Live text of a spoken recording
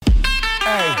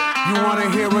You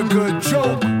wanna hear a good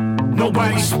joke?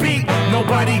 Nobody speak,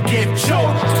 nobody get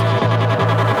choked.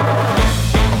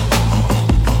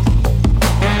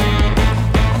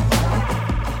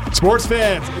 Sports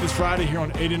fans, it is Friday here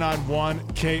on 89.1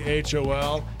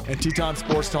 KHOL, and Teton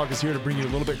Sports Talk is here to bring you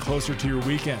a little bit closer to your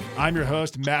weekend. I'm your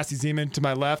host, Massey Zeman. To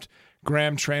my left,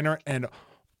 Graham Trainer, and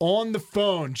on the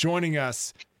phone joining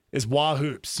us is Wah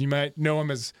Hoops. You might know him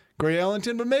as Gray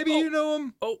Ellington, but maybe you know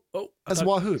him as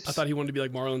Wah Hoops. I thought he wanted to be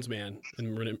like Marlon's man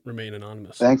and remain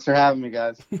anonymous. Thanks for having me,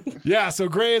 guys. Yeah, so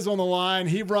Gray is on the line.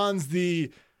 He runs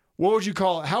what would you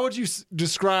call it? How would you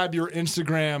describe your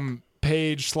Instagram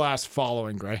page /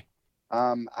 following, Gray?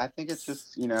 I think it's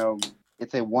just,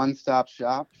 it's a one-stop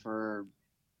shop for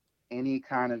any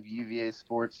kind of UVA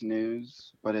sports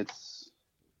news, but it's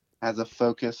has a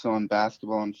focus on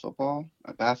basketball and football,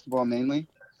 basketball mainly.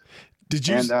 Did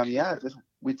you? And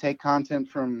we take content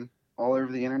from all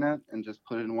over the internet and just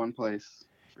put it in one place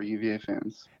for UVA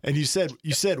fans. And you said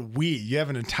you have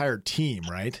an entire team,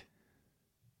 right?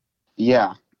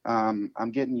 Yeah. I'm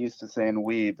getting used to saying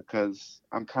we because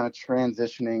I'm kind of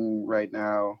transitioning right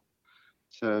now.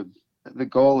 So the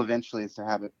goal eventually is to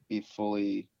have it be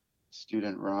fully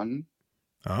student run.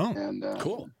 Oh, and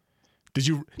cool. Did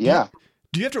you? Yeah.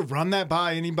 Do you have to run that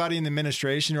by anybody in the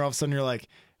administration, or all of a sudden you're like,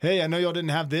 hey, I know y'all didn't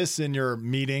have this in your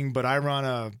meeting, but I run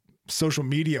a social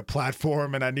media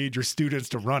platform and I need your students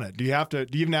to run it. Do you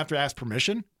even have to ask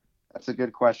permission? That's a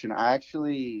good question. I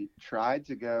actually tried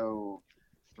to go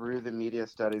through the media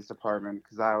studies department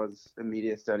because I was a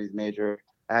media studies major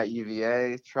at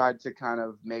UVA, tried to kind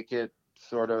of make it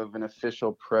sort of an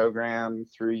official program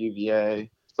through UVA.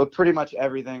 But pretty much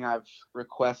everything I've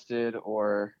requested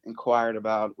or inquired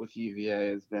about with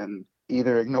UVA has been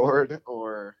either ignored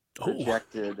or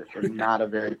rejected in not a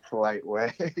very polite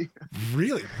way.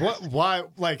 Really? What? Why?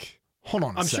 Like, hold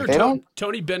on a I'm second. sure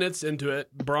Tony Bennett's into it.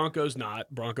 Bronco's not.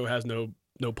 Bronco has no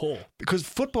pull. Because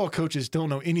football coaches don't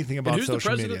know anything about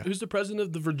social media. Who's the president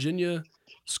of the Virginia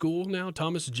school now?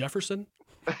 Thomas Jefferson?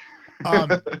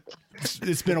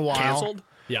 It's been a while. Canceled?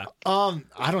 Yeah.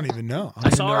 I don't even know. I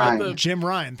saw her at the Jim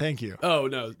Ryan. Thank you. Oh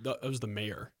no, that was the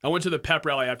mayor. I went to the pep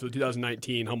rally after the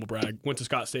 2019 humble brag. Went to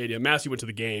Scott Stadium. Massey went to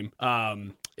the game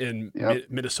in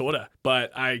Minnesota,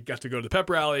 but I got to go to the pep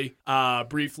rally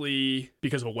briefly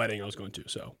because of a wedding I was going to.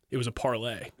 So it was a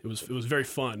parlay. It was very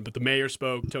fun. But the mayor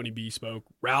spoke. Tony B spoke.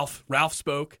 Ralph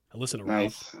spoke. I listened to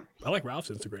Ralph. I like Ralph's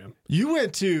Instagram. You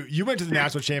went to the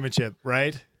national championship,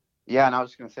 right? Yeah, and I was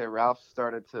just going to say Ralph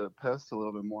started to post a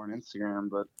little bit more on Instagram,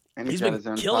 and he's got his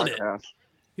own podcast.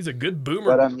 He's a good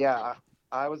boomer. But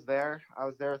I was there. I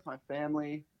was there with my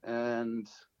family, and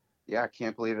I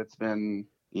can't believe it's been,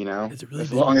 Has it really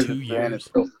as been long as 2 it's years?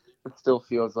 been, it still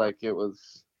feels like it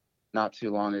was not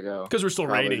too long ago. Because we're still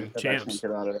reigning because champs. I think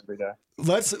about it every day.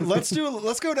 Let's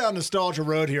go down nostalgia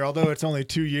road here. Although it's only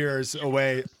 2 years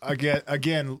away.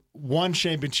 Again, one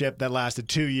championship that lasted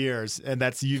 2 years, and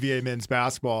that's UVA men's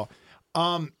basketball.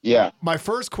 My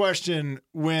first question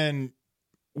when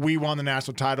we won the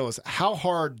national title is how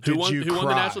hard did you cry? Who won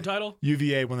the national title?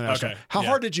 UVA won the national title. How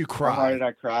hard did you cry? How hard did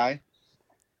I cry?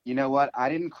 You know what? I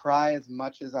didn't cry as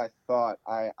much as I thought.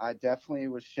 I definitely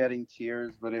was shedding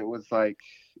tears, but it was like,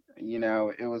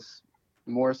 it was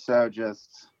more so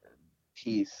just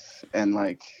peace and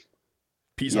like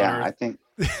peace on earth. I think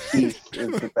peace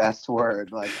is the best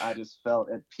word. Like I just felt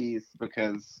at peace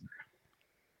because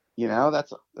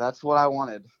that's what I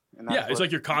wanted. And it's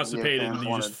like you're constipated and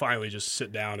you just finally just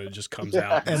sit down and it just comes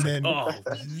out. And then,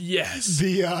 yes.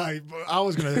 I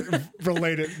was going to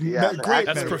relate it. Yeah, Great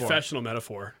that's metaphor. a professional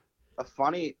metaphor.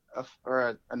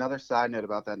 Another side note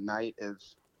about that night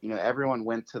is, everyone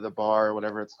went to the bar, or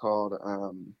whatever it's called,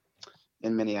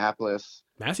 in Minneapolis.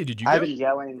 Massey, did you go? I've been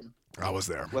yelling. I was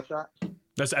there. What's that?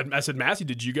 I said, Massey,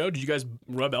 did you go? Did you guys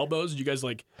rub elbows? Did you guys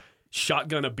like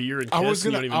shotgun a beer and kiss?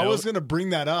 I was gonna bring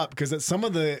that up because some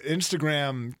of the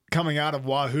Instagram coming out of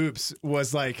Wah Hoops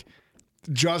was like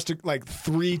just like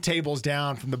 3 tables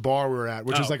down from the bar we were at,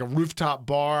 which was like a rooftop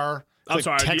bar. It's like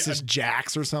sorry, Texas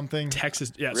Jacks or something.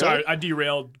 Texas, yeah. Really? Sorry, I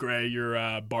derailed Gray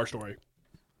your bar story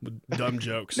with dumb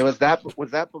jokes. Was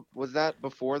that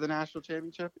before the national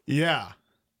championship? Yeah.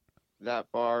 That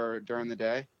bar during the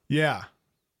day? Yeah.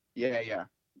 Yeah.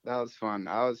 That was fun.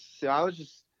 I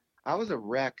was a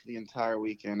wreck the entire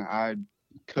weekend. I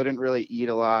couldn't really eat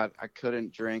a lot. I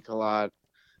couldn't drink a lot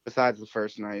besides the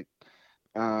first night.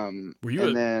 Were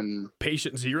you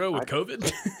patient zero with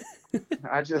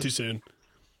COVID? Too soon.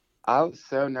 I was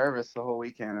so nervous the whole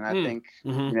weekend, and I think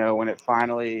when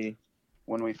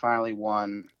we finally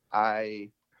won, I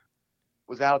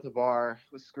was out at the bar,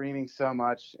 was screaming so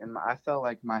much, and I felt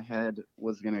like my head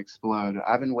was gonna explode.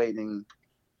 I've been waiting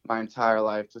my entire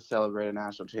life to celebrate a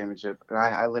national championship. And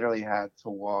I literally had to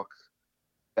walk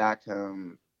back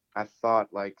home. I thought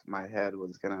like my head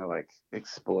was gonna like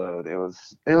explode. It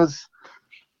was,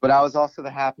 but I was also the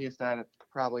happiest I'd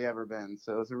probably ever been.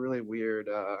 So it was a really weird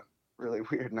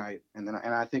night. And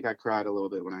I think I cried a little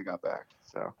bit when I got back.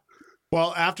 So.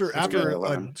 Well, after a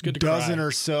dozen cry.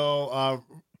 or so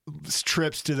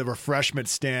trips to the refreshment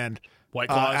stand, White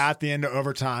Claws. at the end of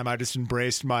overtime, I just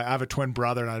embraced I have a twin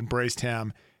brother, and I embraced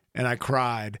him, and I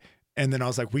cried. And then I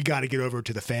was like, we got to get over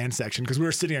to the fan section because we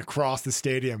were sitting across the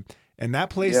stadium, and that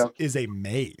place is a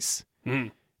maze.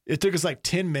 Mm. It took us like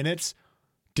 10 minutes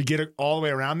to get it all the way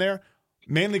around there,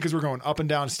 mainly because we're going up and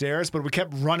down stairs, but we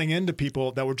kept running into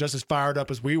people that were just as fired up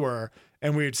as we were,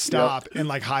 and we'd stop and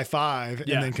like high five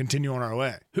and then continue on our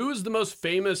way. Who is the most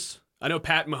famous? I know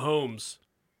Patrick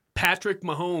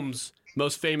Mahomes,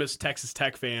 most famous Texas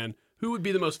Tech fan. Who would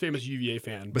be the most famous UVA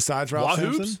fan? Besides Ralph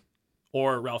Sampson? Hoops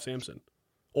or Ralph Sampson?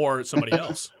 Or somebody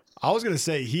else? I was going to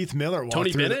say Heath Miller walked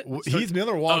Tony through Bennett? Heath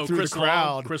Miller walked through Chris the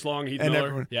crowd. Long, Chris Long, Heath and Miller.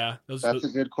 everyone- Yeah. That's a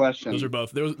good question. Those are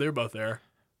both. They're both there.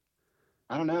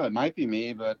 I don't know. It might be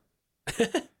me, but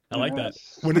I like that.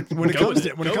 When it comes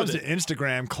to Go with it.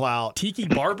 Instagram clout, Tiki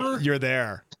Barber? you're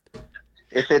there.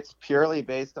 if it's purely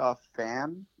based off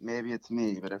fan, maybe it's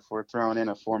me. But if we're throwing in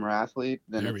a former athlete,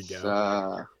 then There we it's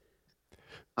go.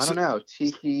 I don't know.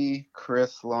 Tiki,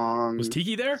 Chris Long. Was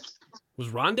Tiki there? Was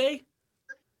Rondé?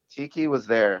 Tiki was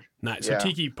there. Nice. Yeah. So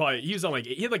Tiki probably he was on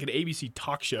he had like an ABC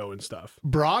talk show and stuff.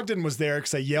 Brogdon was there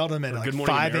because I yelled him at Or like Good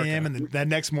Morning 5 a.m. America. and that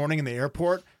next morning in the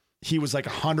airport, he was like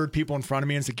 100 people in front of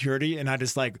me in security, and I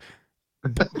just like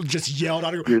just yelled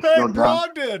out, "Hey, You're still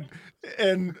drunk? Brogdon!"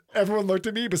 And everyone looked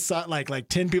at me. Beside like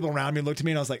 10 people around me looked at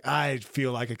me, and I was like, I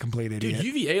feel like a complete idiot.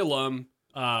 Dude, UVA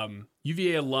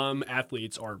alum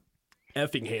athletes are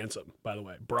effing handsome, by the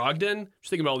way. Brogdon, just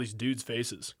thinking about all these dudes'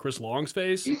 faces. Chris Long's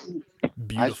face, I just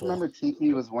beautiful. remember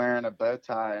Tiki was wearing a bow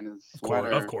tie and his sweater.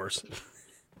 Of course.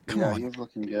 Come yeah, on. he was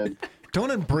looking good.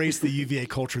 Don't embrace the UVA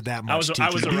culture that much. I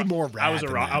was Tiki. a Be more rad I was a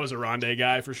than that. Rondé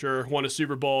guy for sure. Won a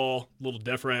Super Bowl, a little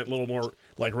different, a little more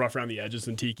like rough around the edges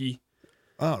than Tiki.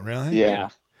 Oh, really? Yeah.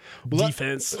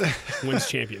 Defense wins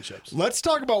championships. Let's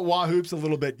talk about Wahoops a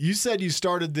little bit. You said you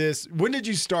started this. When did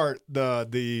you start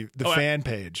the fan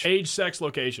page? Age, sex,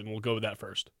 location. We'll go with that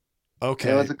first.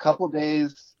 Okay. It was a couple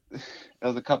days. It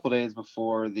was a couple days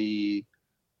before the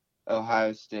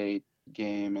Ohio State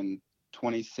game in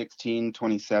 2016,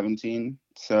 2017.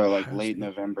 So like Ohio late State.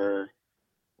 November,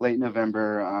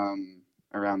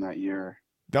 around that year.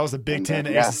 That was the Big And, Ten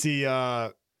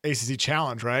ACC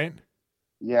challenge, right?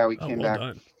 Yeah, we Oh, came well back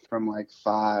done. from like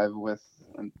 5 with,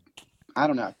 I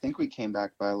don't know. I think we came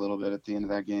back by a little bit at the end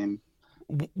of that game.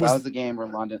 That was the game where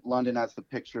London has the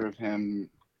picture of him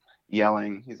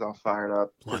yelling. He's all fired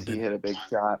up because London. he hit a big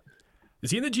shot.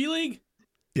 Is he in the G League?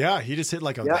 Yeah, he just hit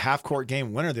like a Yeah. half-court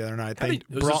game winner the other night.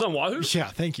 Was this on Wahoo? Yeah,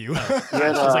 thank you. He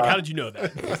had, I was like, how did you know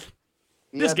that?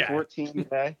 he this had guy. 14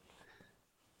 today.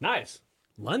 Nice.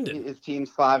 London. His team's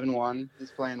 5-1.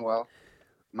 He's playing well.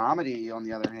 Mamadi, on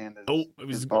the other hand, is it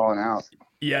was balling out.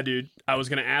 Yeah, dude. I was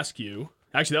gonna ask you.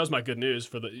 Actually, that was my good news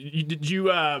for the. Did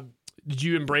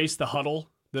you embrace the huddle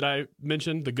that I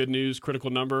mentioned? The good news, critical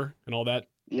number, and all that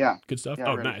Yeah. good stuff. Yeah,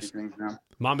 I Oh, read a nice. few things down.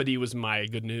 Mamadi was my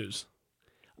good news.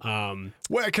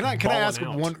 Wait, can I Balling ask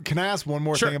out. one? Can I ask one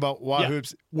more Sure. thing about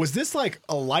Wahoops? Was this like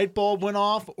a light bulb went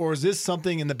off, or is this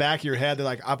something in the back of your head that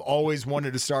like I've always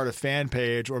wanted to start a fan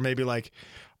page, or maybe like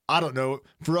I don't know,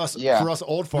 for us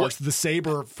old folks, the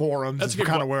Saber forums That's is a good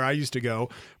kind of where I used to go.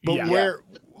 But Yeah. where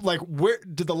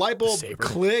did the light bulb Saber.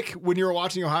 click when you were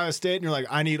watching Ohio State and you're like,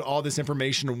 I need all this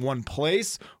information in one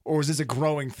place, or was this a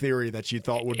growing theory that you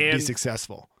thought would be And-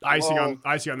 successful? Icing Well-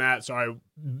 on that. Sorry,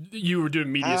 you were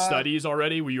doing media studies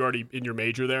already. Were you already in your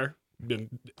major there?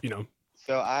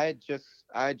 So I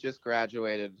just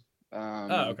graduated.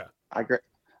 Oh, okay.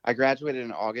 I graduated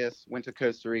in August. Went to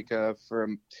Costa Rica for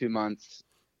 2 months.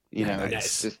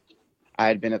 Nice. I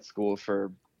had been at school for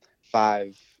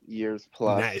 5 years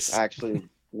plus. Nice. I actually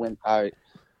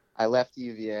I left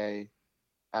UVA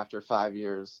after 5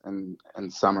 years and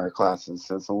summer classes.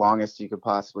 So it's the longest you could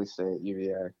possibly stay at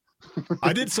UVA.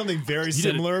 I did something very You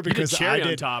similar did a because cherry I on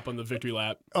did. top on the victory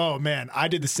lap. Oh man, I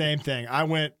did the same thing. I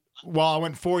went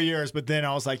 4 years, but then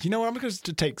I was like, you know what? I'm going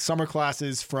to take summer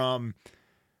classes from,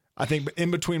 I think,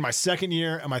 in between my second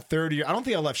year and my third year. I don't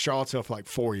think I left Charlottesville for like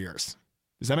 4 years.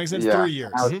 Does that make sense? Yeah. 3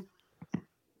 years.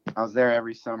 I was there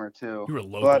every summer too. You were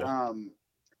local. But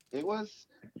it was,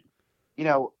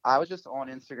 I was just on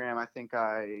Instagram. I think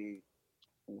I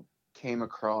came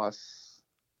across,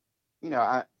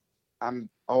 I'm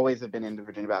always have been into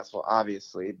Virginia basketball,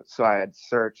 obviously. So I had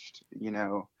searched,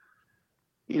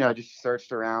 just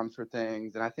searched around for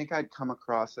things. And I think I'd come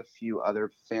across a few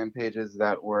other fan pages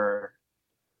that were,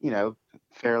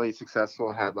 fairly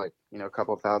successful, had like, a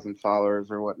couple thousand followers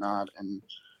or whatnot, and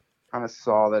kind of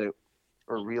saw that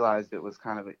realized it was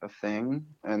kind of a thing.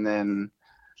 And then,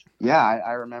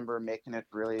 I remember making it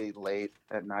really late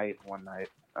at night one night.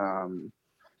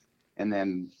 And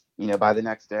then, by the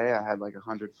next day I had like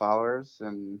 100 followers,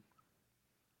 and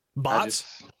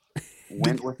bots. I just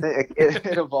went with it.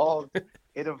 It evolved.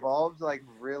 It evolved like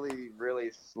really, really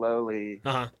slowly.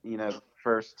 The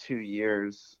first 2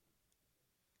 years,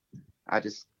 I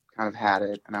just kind of had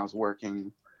it, and I was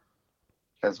working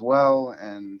as well.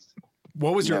 And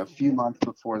what was a few months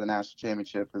before the national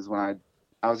championship is when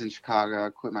I was in Chicago. I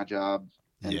quit my job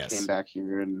and came back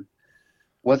here, and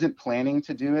wasn't planning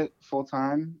to do it full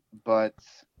time, but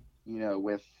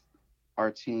with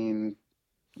our team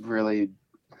really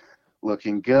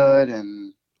looking good,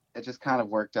 and it just kind of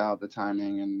worked out, the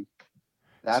timing, and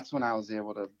that's when I was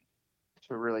able to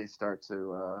really start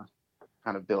to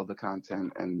kind of build the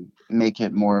content and make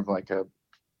it more of like a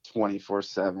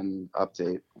 24/7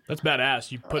 update. That's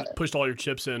badass. You pushed all your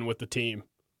chips in with the team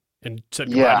and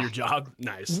said goodbye to your job.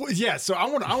 Nice. Well, yeah. So I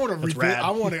want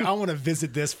to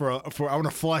visit this I want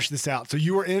to flush this out. So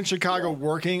you were in Chicago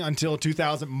working until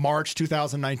March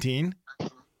 2019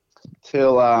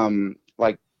 till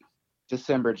like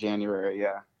December, January.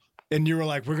 Yeah. And you were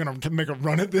like, we're going to make a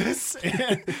run at this.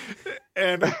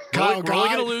 And Kyle Guy, we're only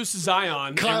going to lose to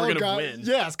Zion, and we're going to win.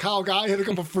 Yes, Kyle Guy hit a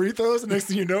couple free throws, and next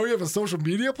thing you know, you have a social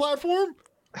media platform?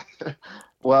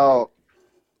 Well,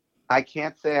 I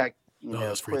can't say I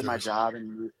quit my job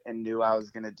and knew I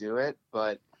was going to do it,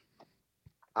 but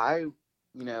I,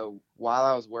 while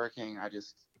I was working,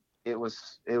 it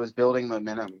was building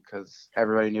momentum, because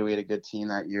everybody knew we had a good team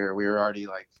that year. We were already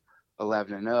like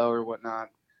 11-0 or whatnot.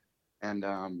 And,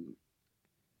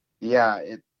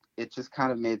 it just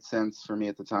kind of made sense for me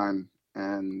at the time.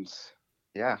 And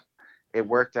it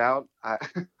worked out.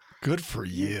 Good for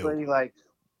you. Usually, like,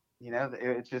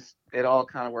 it all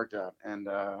kind of worked out. And,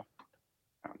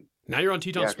 now you're on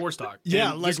Teton Sports Talk.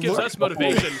 Yeah, this gives us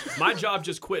motivation. My job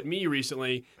just quit me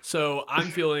recently, so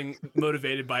I'm feeling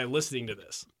motivated by listening to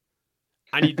this.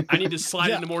 I need to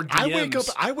slide into more DMs.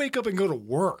 I wake up and go to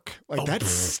work. Like that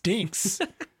stinks.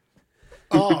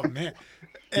 Oh man.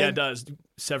 Yeah, it does.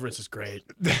 Severance is great.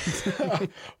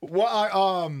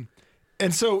 Well,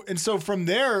 and so from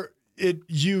there,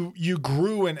 you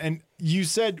grew and you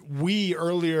said we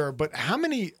earlier, but how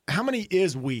many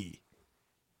is we?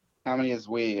 How many is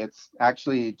we? It's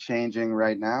actually changing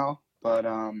right now, but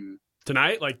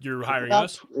tonight, like you're hiring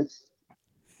us?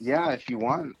 If you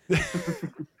want.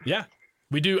 Yeah.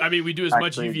 We do. I mean, we do as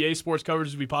much UVA sports coverage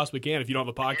as we possibly can. If you don't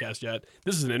have a podcast yet,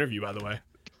 this is an interview, by the way.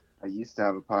 I used to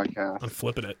have a podcast. I'm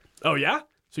flipping it. Oh yeah,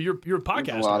 so you're a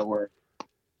podcaster. It's a lot of work.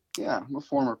 Yeah, I'm a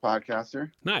former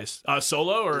podcaster. Nice.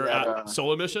 Solo or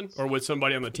solo mission, or with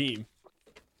somebody on the team?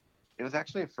 It was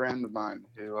actually a friend of mine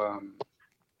who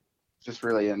just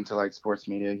really into like sports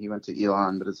media. He went to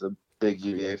Elon, but is a big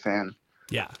UVA fan.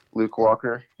 Yeah. Luke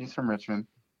Walker. He's from Richmond.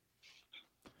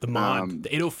 The Mod,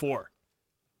 the 804.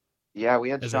 Yeah, we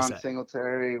had Sean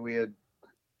Singletary. We had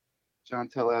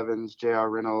Jontel Evans, J.R.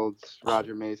 Reynolds,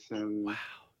 Roger Mason. Wow.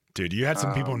 Dude, you had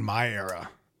some people in my era.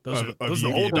 Those are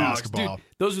the old basketball. Dogs.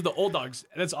 Dude, those are the old dogs.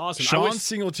 That's awesome. Sean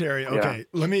Singletary. Okay,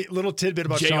 little tidbit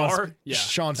about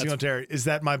Sean Singletary is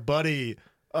that my buddy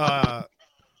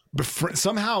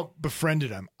somehow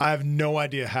befriended him. I have no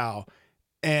idea how.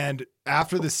 And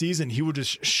after the season, he would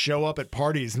just show up at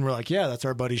parties, and we're like, "Yeah, that's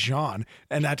our buddy Sean,"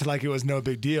 and acted like it was no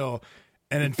big deal.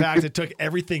 And in fact, it took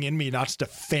everything in me not just to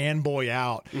fanboy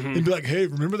out and be like, "Hey,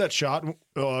 remember that shot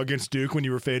against Duke when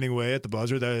you were fading away at the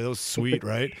buzzer? That was sweet,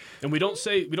 right?" And we don't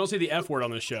say the F word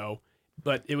on the show,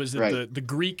 but it was the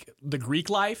Greek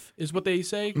life is what they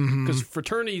say, because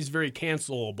fraternity is very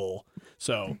cancelable.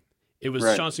 So it was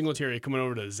Sean Singletary coming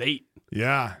over to Zate.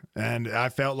 Yeah, and I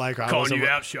felt like I was calling you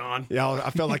out, Sean. Yeah, I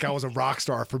felt like I was a rock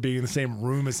star for being in the same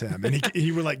room as him, and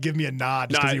he would like give me a nod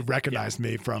just because he recognized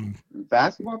me from.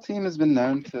 Basketball team has been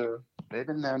known to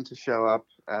show up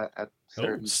at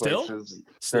certain places,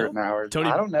 certain hours.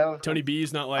 I don't know. Tony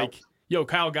B's not like, yo,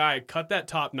 Kyle Guy, cut that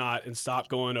top knot and stop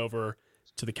going over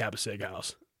to the Kappa Sig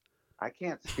house. I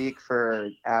can't speak for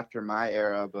after my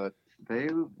era, but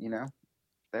they're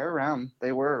around.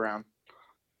 They were around.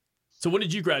 So when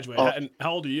did you graduate? And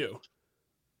how old are you?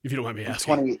 If you don't mind me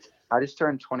asking. I just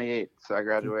turned 28, so I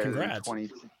graduated in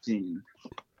 2016.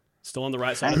 Still on the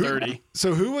right side of 30.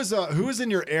 So who was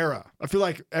in your era? I feel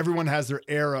like everyone has their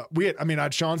era. I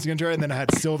had Sean Singletary, and then I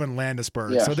had Sylvan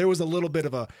Landisberg. Yeah. So there was a little bit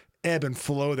of a ebb and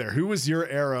flow there. Who was your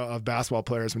era of basketball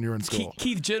players when you were in school?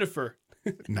 Keith Jennifer.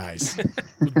 Nice.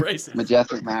 With braces.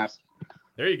 Majestic mask.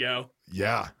 There you go.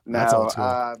 Yeah, No, that's old school.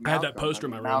 I had that poster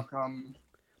in my room.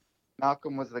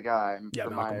 Malcolm was the guy Yeah,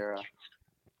 from Malcolm. my era.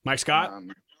 Mike Scott,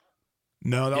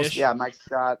 No, that was Ish. Yeah, Mike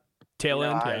Scott. tail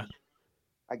end. Yeah.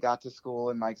 I got to school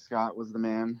and Mike Scott was the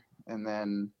man. And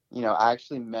then, I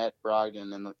actually met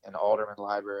Brogdon in Alderman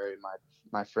Library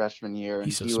my freshman year. And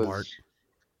He's so he smart. was,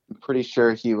 I'm pretty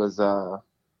sure he was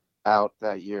out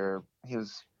that year. He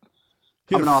was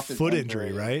he had coming a off his foot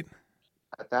injury, right?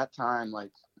 At that time,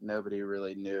 like, nobody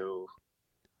really knew.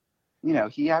 I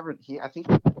think he had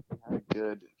a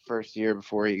good first year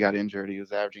before he got injured. He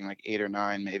was averaging like 8 or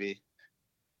 9 maybe.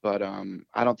 But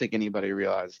I don't think anybody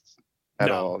realized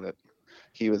at all that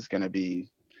he was going to be,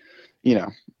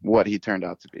 what he turned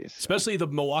out to be. So. Especially the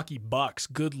Milwaukee Bucks.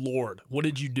 Good Lord. What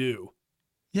did you do?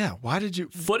 Yeah, why did you?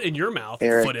 Foot in your mouth.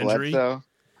 Eric Foot injury. Bledsoe.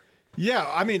 Yeah,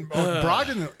 I mean,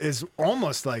 Brogdon is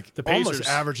almost like The Pacers. almost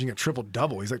averaging a triple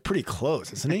double. He's like pretty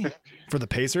close, isn't he? For the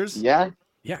Pacers. Yeah,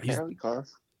 Yeah. He's, fairly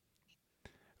close.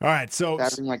 All right, so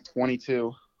Averaging like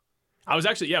 22. I was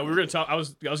actually, we were going to talk. I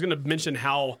was going to mention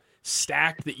how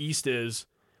stacked the East is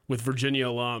with Virginia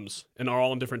alums and are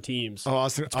all on different teams.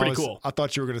 it's pretty cool. I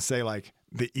thought you were going to say like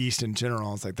the East in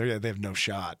general. It's like they have no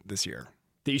shot this year.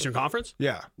 The Eastern Conference?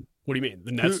 Yeah, What do you mean?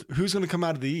 The Nets? who's going to come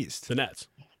out of the East? The Nets.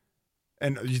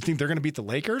 And you think they're going to beat the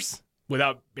Lakers?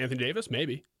 Without Anthony Davis?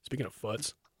 Maybe. Speaking of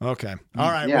foots. Okay.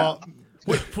 All right. Yeah.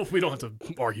 Well, We don't have to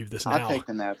argue this I'll now. take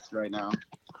the Nets right now.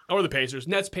 Or the Pacers.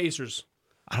 Nets, Pacers.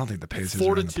 I don't think the Pacers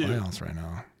 4 are in to the 2. playoffs right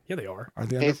now. Yeah, they are. Are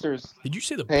they? Pacers Did you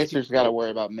say the Pacers got to worry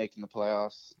about making the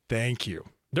playoffs. Thank you.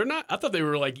 They're not. I thought they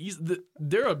were like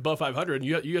they're above 500.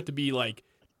 You have to be like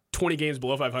 20 games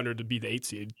below 500 to be the 8th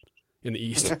seed in the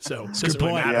East. So it doesn't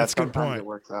really point. matter. That's a good sometimes point. It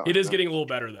works out. It is getting a little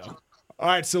better though. All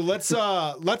right, so let's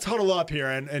huddle up here,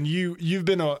 and you've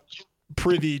been a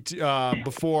privy to,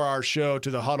 before our show to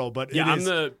the huddle, but Yeah, it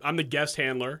is, I'm the guest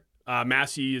handler.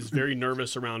 Massey is very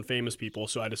nervous around famous people,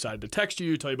 so I decided to text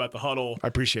you, tell you about the huddle. I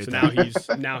appreciate So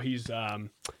that. now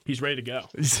he's ready to go.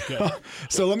 Good.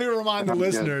 So let me remind the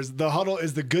listeners, the huddle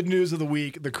is the good news of the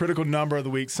week, the critical number of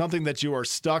the week, something that you are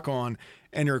stuck on,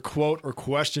 and your quote or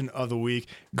question of the week.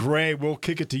 Gray, we'll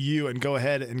kick it to you and go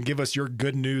ahead and give us your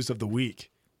good news of the week.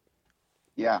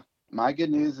 Yeah, my good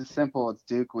news is simple. It's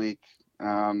Duke week.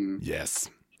 Yes.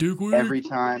 Duke week. Every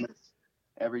time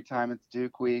it's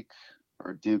Duke week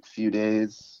or Duke few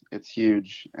days, it's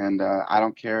huge. And I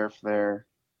don't care if they're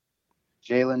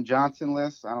Jalen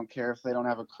Johnson-less. I don't care if they don't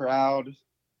have a crowd.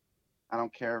 I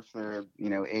don't care if they're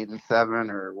 8-7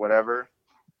 or whatever.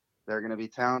 They're gonna be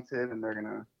talented, and they're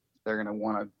gonna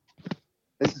want to.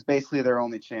 This is basically their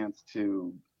only chance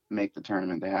to make the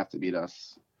tournament. They have to beat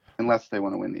us, unless they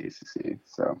want to win the ACC.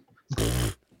 So.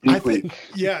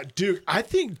 Duke. I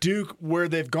think Duke, where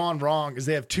they've gone wrong is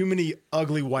they have too many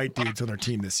ugly white dudes on their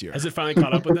team this year. Has it finally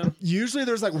caught up with them? Usually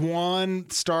there's like one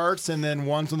starts and then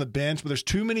one's on the bench, but there's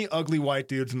too many ugly white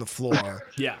dudes on the floor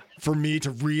Yeah. for me to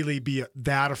really be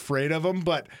that afraid of them.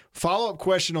 But follow-up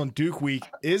question on Duke week,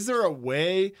 is there a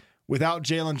way without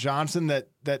Jalen Johnson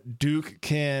that Duke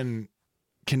can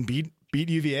beat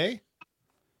UVA?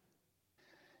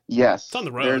 Yes. It's on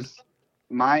the road.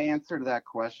 My answer to that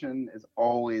question is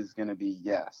always going to be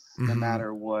yes, no Mhm.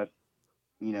 matter what.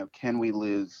 Can we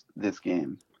lose this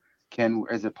game?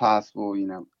 Is it possible?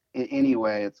 In any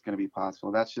way, it's going to be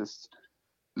possible. That's just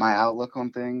my outlook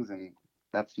on things, and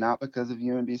that's not because of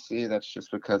UMBC. That's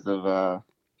just because of I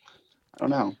don't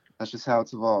know. That's just how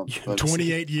it's evolved. But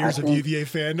 28 years I of think- UVA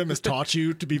fandom has taught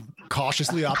you to be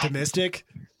cautiously optimistic.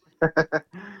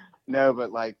 No,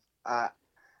 but I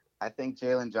think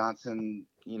Jalen Johnson,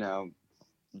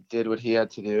 did what he had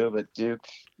to do, but Duke,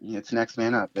 it's next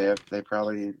man up. They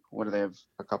probably, what do they have?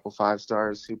 A couple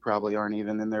 5-stars who probably aren't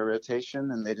even in their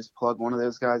rotation, and they just plug one of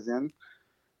those guys in.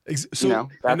 So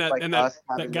And that's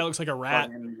that guy looks like a rat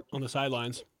on the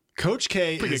sidelines. Coach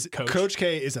K Pretty is good coach.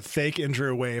 a fake injury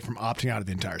away from opting out of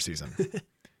the entire season.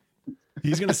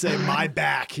 He's going to say my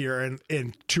back here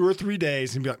in 2 or 3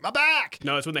 days and be like, my back.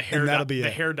 No, it's when the hair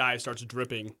hair dye starts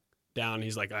dripping down.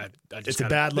 He's like, I just It's a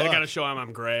bad look. I got to show him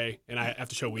I'm gray, and I have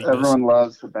to show weakness. Everyone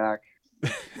loves the back,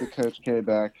 the Coach K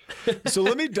back. So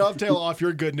let me dovetail off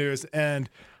your good news. And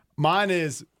mine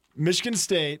is Michigan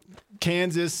State,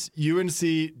 Kansas,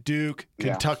 UNC, Duke,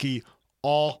 Kentucky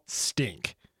all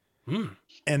stink.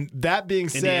 And that being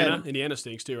said, Indiana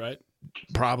stinks too, right?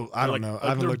 probably, I don't know. I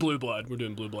haven't They're looked. blue blood. We're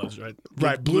doing blue bloods, right?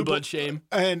 Right, Blue blue blood shame.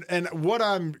 And what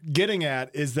I'm getting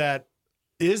at is that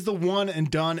is the one and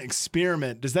done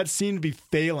experiment, does that seem to be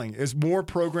failing? Is more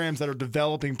programs that are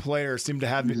developing players seem to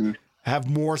have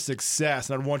more success?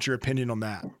 And I want your opinion on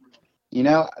that.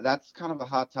 That's kind of a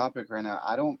hot topic right now.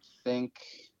 I think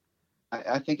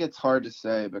it's hard to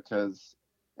say because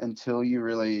until we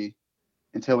really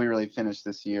finish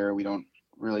this year, we don't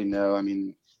really know. I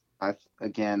mean,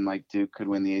 again, like Duke could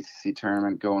win the ACC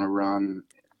tournament, go on a run.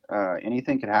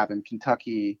 Anything could happen.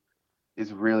 Kentucky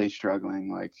is really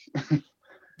struggling. Like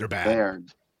They're bad. They're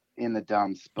in the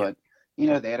dumps, but they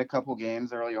had a couple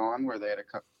games early on where they had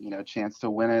a chance to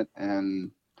win it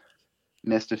and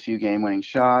missed a few game-winning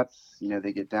shots.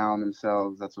 They get down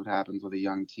themselves. That's what happens with a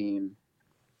young team.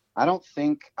 I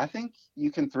think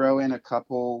you can throw in a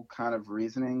couple kind of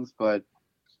reasonings, but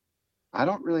I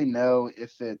don't really know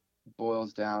if it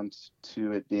boils down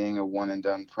to it being a one and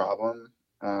done problem.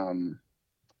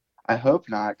 I hope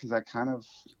not, because I kind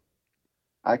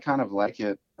of like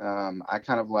it. I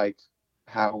kind of like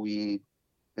how we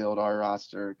build our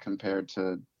roster compared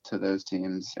to those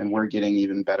teams, and we're getting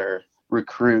even better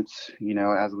recruits,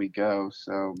 as we go.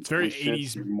 So it's very we should 80s,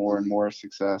 see more and more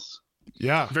success.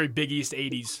 Yeah, very Big East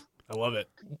 80s. I love it.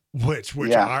 Which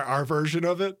Yeah. our version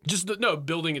of it? Just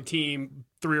building a team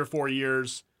 3 or 4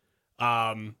 years.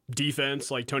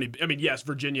 Defense like Tony. I mean, yes,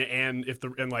 Virginia and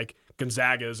like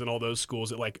Gonzaga's and all those schools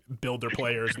that like build their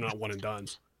players, not one and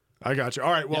dones. I got you.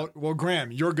 All right. Well,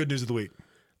 Graham, your good news of the week.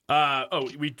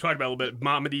 We talked about it a little bit.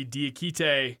 Mamadi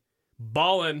Diakite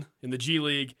ballin' in the G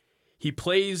League. He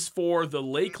plays for the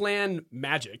Lakeland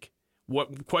Magic.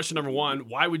 Question number one,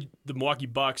 why would the Milwaukee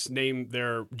Bucks name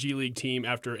their G League team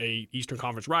after a Eastern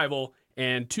Conference rival?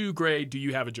 And 2, Gray, do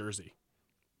you have a jersey?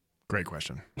 Great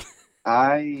question.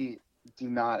 I do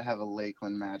not have a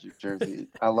Lakeland Magic jersey.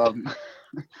 I love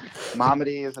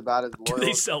Mamadi is about as loyal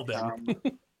They sell them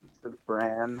to the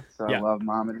brand, so Yeah. I love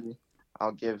Mamadi.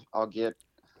 I'll get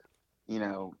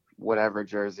whatever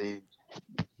jersey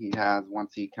he has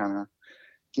once he kind of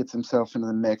gets himself into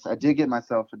the mix. I did get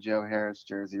myself a Joe Harris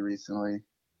jersey recently.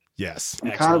 Yes.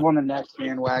 I'm kind of on the next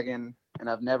bandwagon, and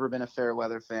I've never been a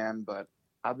Fairweather fan, but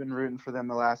I've been rooting for them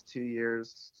the last 2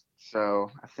 years. So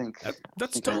I think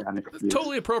that's I got an excuse.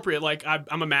 totally appropriate. Like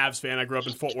I'm a Mavs fan. I grew up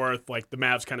in Fort Worth. Like the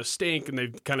Mavs kind of stink, and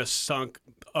they've kind of sunk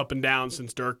up and down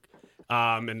since Dirk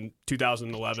in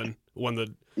 2011 won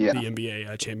the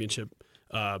NBA championship,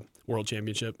 world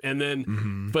championship, and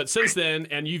then but since then,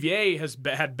 and UVA has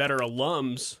had better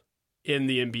alums in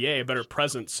the NBA, a better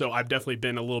presence. So I've definitely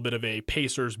been a little bit of a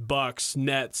Pacers, Bucks,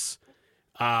 Nets.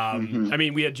 I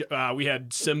mean, we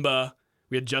had Simba.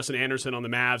 We had Justin Anderson on the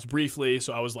Mavs briefly,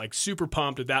 so I was like super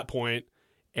pumped at that point.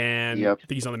 And I think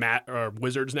he's on the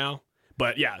Wizards now.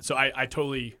 But yeah, so I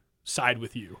totally side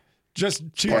with you. Just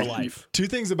two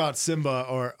things about Simba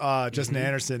or Justin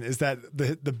Anderson is that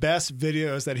the best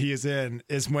videos that he is in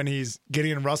is when he's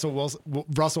getting in Russell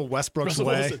Westbrook's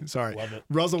way. Wilson. Sorry, Love it.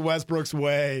 Russell Westbrook's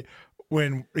way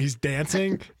when he's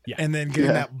dancing Yeah. and then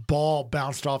getting that ball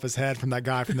bounced off his head from that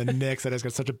guy from the Knicks that has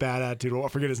got such a bad attitude. I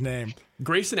forget his name.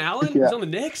 Grayson Allen? He's on the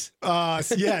Knicks?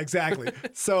 Yeah, exactly.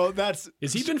 So that's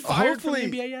Has he been fired from the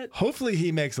NBA yet? Hopefully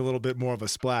he makes a little bit more of a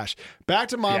splash. Back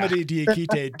to Mamadi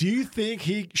Diakite. Do you think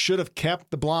he should have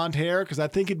kept the blonde hair? Because I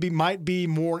think might be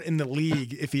more in the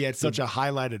league if he had such a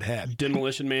highlighted head.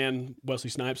 Demolition Man, Wesley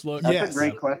Snipes look? That's a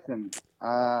great question.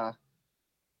 I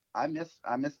miss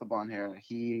the blonde hair.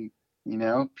 He,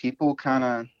 people kind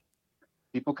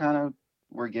of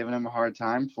were giving him a hard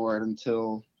time for it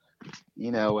until,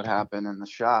 what happened in the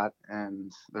shot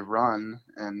and the run,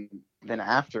 and then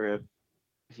after it,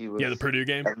 he was the Purdue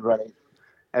game.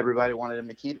 Everybody wanted him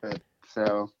to keep it.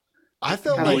 So I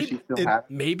felt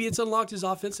maybe it's unlocked his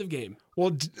offensive game.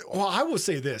 Well, I will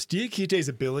say this: Diakite's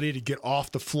ability to get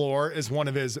off the floor is one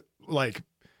of his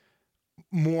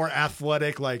more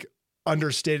athletic,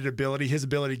 understated ability. His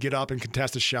ability to get up and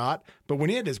contest a shot. But when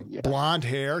he had his blonde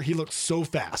hair, he looked so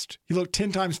fast. He looked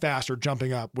 10 times faster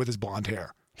jumping up with his blonde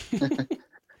hair.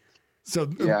 So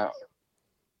yeah,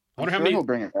 I wonder how many he'll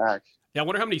bring it back. Yeah, I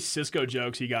wonder how many Cisco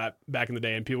jokes he got back in the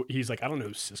day, and he's like, I don't know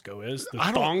who Cisco is. The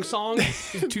Thong Song,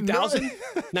 2000,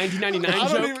 1999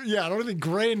 joke. I don't think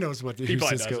Gray knows who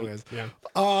Cisco is.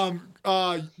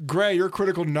 Yeah. Gray, your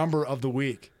critical number of the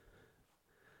week.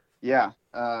 Yeah,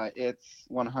 it's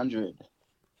 100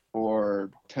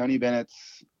 for Tony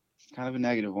Bennett's. It's kind of a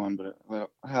negative one, but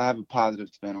I have a positive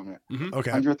spin on it. Mm-hmm.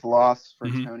 Okay. 100th loss for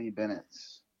Tony Bennett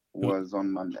was on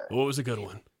Monday. What was a good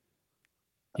one?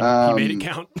 He made it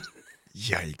count.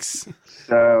 Yikes.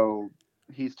 So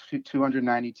he's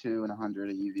 292 and 100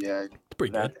 at UVA.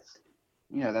 Pretty good.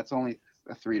 That's only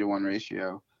a 3-to-1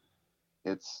 ratio.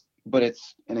 It's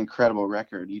an incredible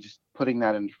record. You just putting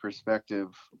that into perspective,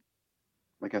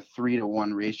 like a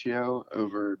 3-to-1 ratio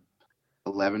over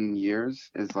 11 years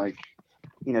is like,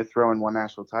 throwing one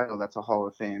national title. That's a Hall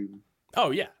of Fame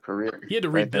Oh yeah, career. he had to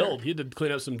right there. rebuild. He had to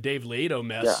clean up some Dave Lato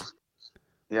mess.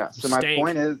 Yeah. So my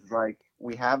point is, like,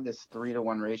 we have this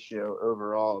 3-to-1 ratio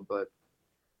overall, but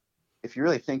if you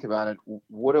really think about it,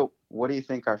 what do you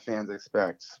think our fans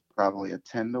expect? Probably a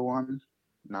 10-to-1,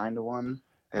 9-to-1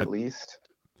 at least.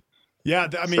 Yeah,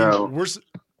 I mean,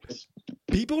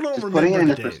 people don't remember putting it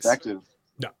into the days. Perspective.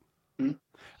 No. I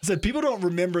said people don't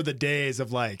remember the days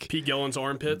of like Pete Gillen's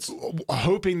armpits,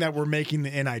 hoping that we're making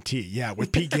the NIT. Yeah,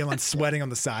 with Pete Gillen sweating on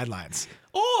the sidelines.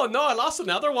 Oh no, I lost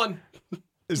another one.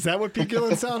 Is that what Pete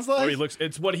Gillen sounds like?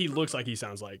 It's what he looks like. He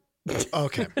sounds like.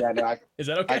 Okay. Yeah, no, is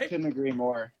that okay? I couldn't agree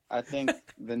more. I think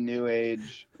the new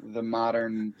age, the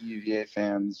modern UVA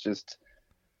fans just,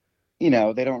 they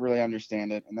don't really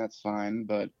understand it, and that's fine.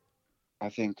 But I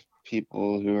think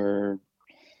people who are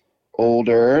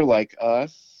older, like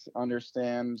us,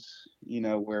 understand,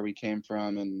 where we came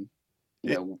from. And,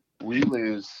 we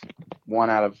lose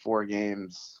 1 out of 4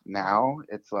 games now.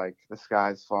 It's like the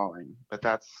sky's falling. But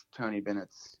that's Tony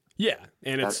Bennett's. Yeah,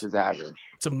 and that's his average.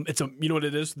 It's a you know what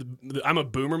it is? I'm a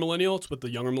boomer millennial. It's with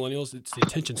the younger millennials. It's the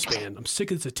attention span. I'm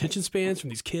sick of this attention spans from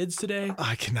these kids today.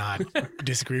 I cannot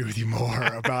disagree with you more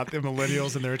about the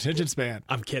millennials and their attention span.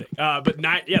 I'm kidding. But the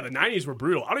 90s were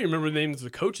brutal. I don't even remember the names of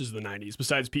the coaches of the 90s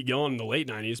besides Pete Gillen in the late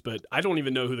 90s, but I don't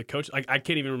even know who the coach. I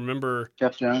can't even remember.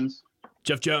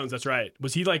 Jeff Jones, that's right.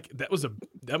 Was he like that must have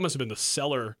been the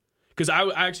seller, because I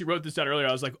actually wrote this down earlier.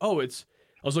 I was like, I was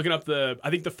looking up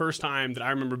I think the first time that I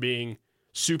remember being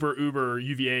super uber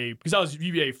UVA, because I was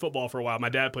UVA football for a while. My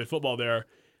dad played football there,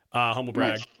 humble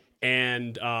brag, nice.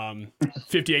 And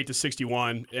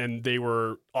 58-61, and they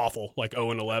were awful, like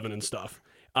 0-11 and stuff.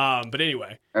 But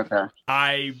anyway, okay.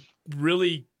 I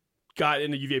really got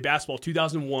into UVA basketball.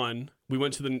 2001, we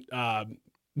went to the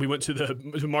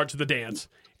March of the Dance,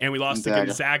 and we lost to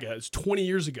Gonzaga. It's 20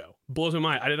 years ago. Blows my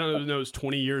mind. I didn't know it was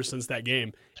 20 years since that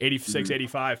game. 86,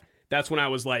 85. That's when I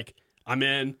was like, I'm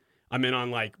in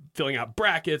on like filling out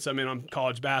brackets. I'm in on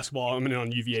college basketball. I'm in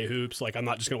on UVA hoops. Like, I'm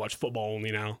not just going to watch football only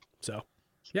now. So,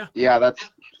 yeah. Yeah, that's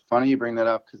funny you bring that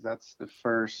up, because that's the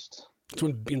first. That's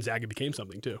when Gonzaga became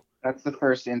something too. That's the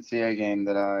first NCAA game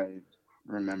that I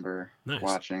remember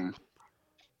watching.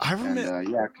 I remember. And,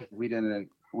 because we didn't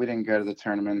go to the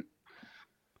tournament.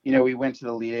 We went to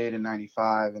the Elite Eight in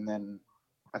 '95, and then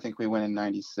I think we went in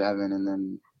 '97, and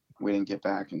then we didn't get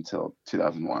back until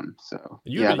 2001. So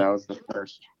that was the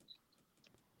first.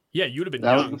 Yeah, you would have been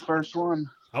young. That was the first one.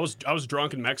 I was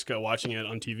drunk in Mexico watching it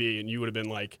on TV, and you would have been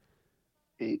like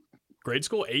 8. Grade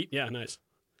school? 8? Yeah, nice.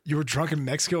 You were drunk in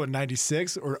Mexico in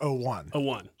 '96 or 01?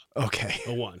 01. Okay.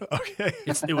 01. Okay.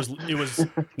 It was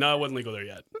no, it wasn't legal there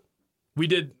yet. We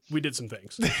did some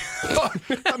things.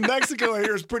 Mexico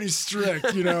here is pretty strict,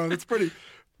 It's pretty.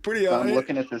 I'm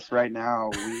looking at this right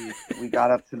now. We got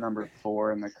up to number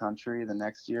 4 in the country the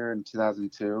next year in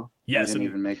 2002. Yes, we didn't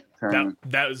even make the tournament.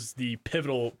 That was the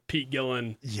pivotal Pete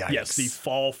Gillen. Yikes. Yes, the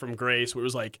fall from grace, where it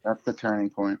was like, that's the turning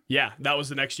point. Yeah, that was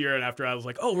the next year, and after I was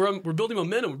like, we're building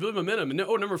momentum, and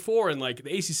number 4, and like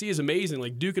the ACC is amazing,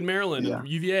 like Duke and Maryland and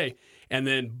UVA, and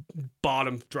then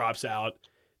bottom drops out.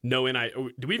 No NIT.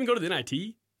 Did we even go to the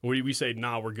NIT? Or did we say,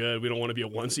 nah, we're good. We don't want to be a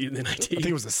 1 seed in the NIT? I think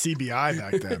it was a CBI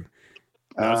back then.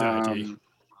 That was NIT.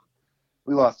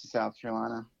 We lost to South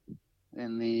Carolina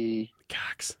in the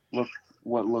Cox.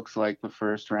 What looks like the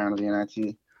first round of the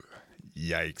NIT.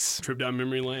 Yikes. Trip down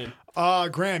memory lane.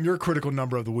 Graham, your critical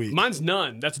number of the week. Mine's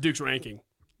none. That's Duke's ranking.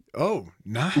 Oh,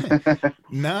 nice.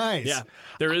 Nice. Yeah.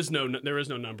 There is no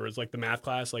number. It's like the math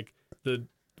class, like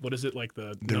what is it, like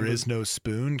the there number, is no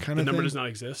spoon kind of the number thing? does not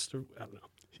exist, or I don't know.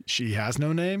 She has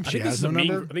no name? She has no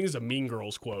number? I think it's a Mean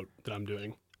Girls quote that I'm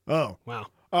doing. Oh. Wow.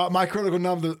 My critical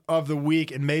number of the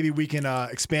week, and maybe we can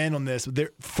expand on this,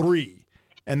 there 3,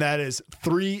 and that is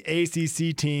 3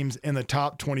 ACC teams in the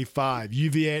top 25.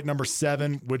 UVA at number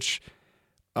 7, which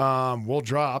will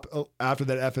drop after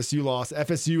that FSU loss.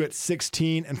 FSU at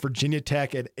 16 and Virginia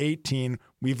Tech at 18.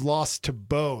 We've lost to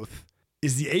both.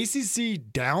 Is the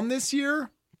ACC down this year?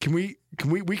 We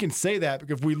can say that,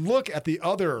 because if we look at the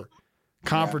other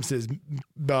conferences,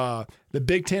 the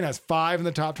Big Ten has 5 in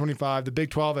the top 25. The Big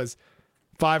 12 has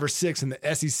 5 or 6, and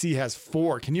the SEC has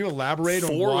 4. Can you elaborate on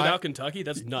why? 4 without Kentucky?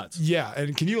 That's nuts. Yeah,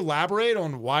 and can you elaborate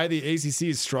on why the ACC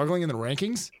is struggling in the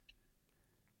rankings?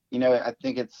 I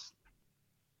think it's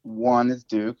 1 is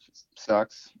Duke,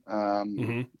 sucks.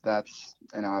 That's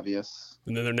an obvious.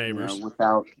 And then their neighbors.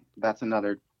 That's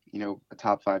another, a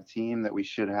top 5 team that we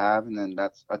should have, and then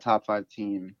that's a top 5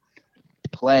 team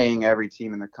playing every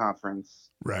team in the conference.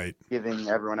 Right. Giving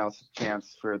everyone else a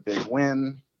chance for a big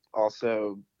win.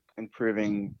 Also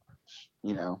improving,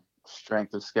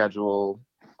 strength of schedule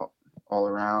all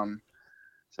around.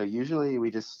 So usually we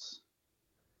just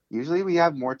usually we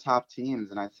have more top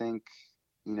teams, and I think,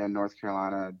 North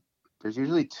Carolina, there's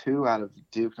usually 2 out of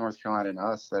Duke, North Carolina, and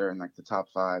us that are in like the top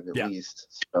 5 at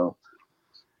least. So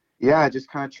yeah, it just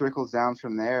kind of trickles down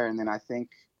from there. And then I think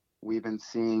we've been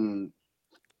seeing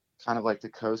kind of like the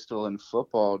Coastal in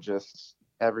football, just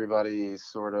everybody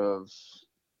sort of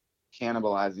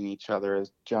cannibalizing each other,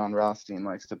 as John Rothstein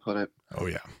likes to put it. Oh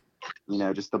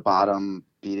yeah. Just the bottom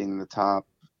beating the top,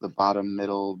 the bottom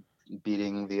middle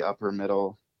beating the upper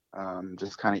middle,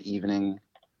 just kind of evening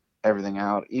everything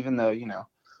out, even though,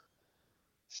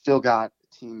 still got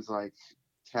teams like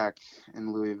Tech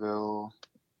and Louisville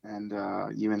and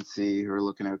UNC who are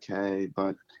looking okay.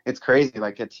 But it's crazy.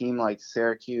 Like a team like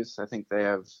Syracuse, I think they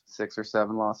have 6 or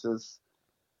 7 losses.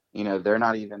 They're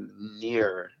not even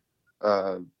near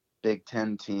a Big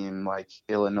Ten team like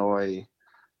Illinois.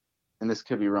 And this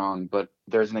could be wrong, but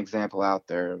there's an example out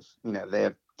there of, they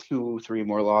have 2-3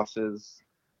 more losses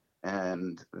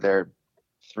and they're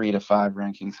 3 to 5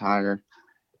 rankings higher.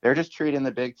 They're just treating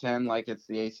the Big Ten like it's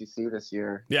the ACC this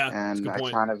year. Yeah, and I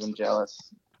kind of am jealous.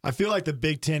 I feel like the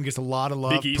Big Ten gets a lot of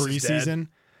love preseason.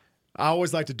 I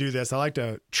always like to do this. I like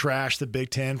to trash the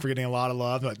Big Ten for getting a lot of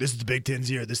love. Like, this is the Big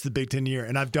Ten's year. This is the Big Ten year.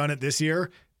 And I've done it this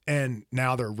year, and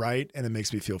now they're right, and it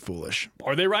makes me feel foolish.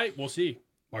 Are they right? We'll see.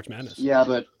 March Madness. Yeah,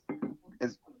 but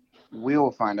we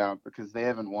will find out because they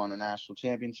haven't won a national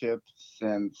championship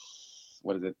since,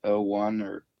 2001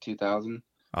 or 2000?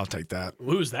 I'll take that.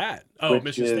 Who's that? Oh,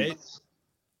 Michigan State?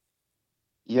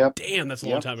 Yep. Damn, that's a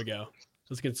long time ago.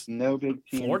 So it's against no Big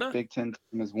Ten. Florida? Big Ten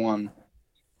team has won.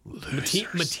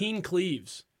 Mateen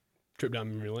Cleaves. Trip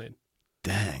down memory lane.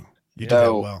 Dang. You did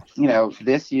that well.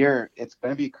 This year, it's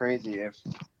going to be crazy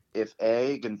if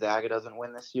A, Gonzaga doesn't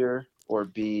win this year, or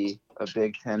B, a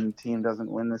Big Ten team doesn't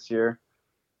win this year.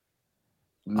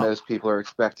 Most people are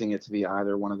expecting it to be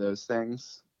either one of those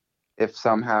things. If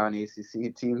somehow an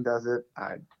ACC team does it,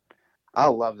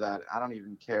 I'll love that. I don't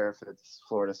even care if it's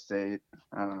Florida State.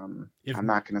 I'm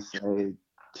not going to say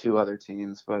 2 other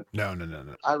teams, but no.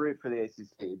 I root for the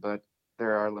ACC, but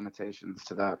there are limitations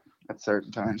to that at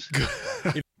certain times.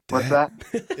 What's that?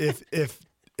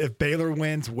 If Baylor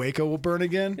wins, Waco will burn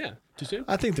again. Yeah, too soon.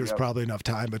 I think there's probably enough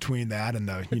time between that and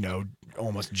the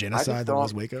almost genocide that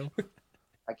was Waco.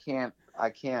 I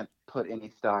can't put any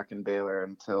stock in Baylor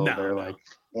until they're like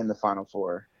in the Final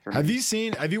Four. Have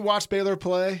you watched Baylor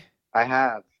play? I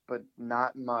have, but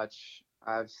not much.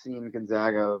 I've seen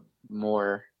Gonzaga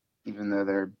more, even though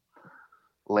they're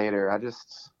later. I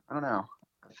don't know.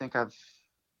 I think I've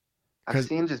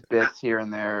seen just bits here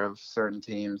and there of certain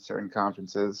teams, certain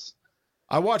conferences.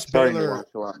 I watched Baylor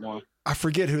a lot more. I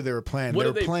forget who they were playing. They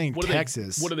were playing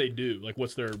Texas. What do they do? Like,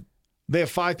 what's their? They have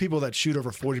 5 people that shoot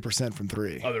over 40% from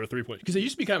 3. Oh, they're 3-point. Because they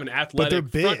used to be kind of an athletic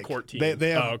front court team. They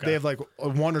have like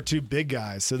 1 or 2 big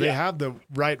guys, so they have the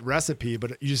right recipe.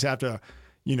 But you just have to,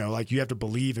 you have to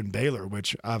believe in Baylor,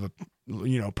 which I have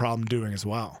a problem doing as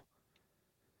well.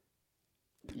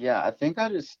 Yeah, I think I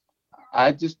just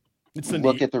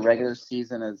look at the regular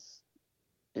season as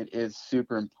it is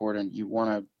super important. You want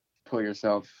to put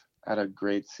yourself at a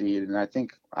great seed, and I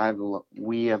think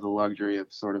we have the luxury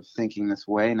of sort of thinking this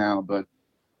way now, but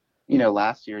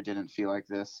last year didn't feel like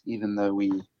this, even though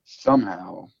we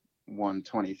somehow won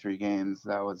 23 games.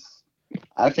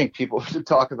 I think people should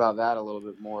talk about that a little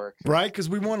bit more, right? Because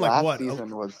we won last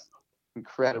season was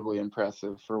incredibly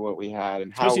impressive for what we had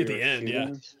and how we at the end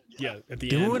shooting. At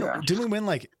the end. Didn't we win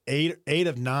like 8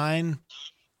 of 9?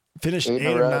 Finished 8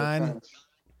 of 9.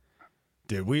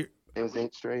 Dude, it was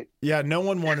 8 straight. Yeah, no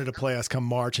one wanted to play us come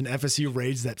March, and FSU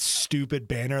raised that stupid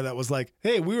banner that was like,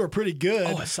 "Hey, we were pretty good."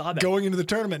 Oh, I saw that going into the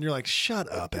tournament. And you're like,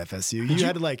 "Shut up, FSU! You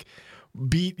had to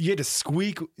you had to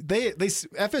squeak."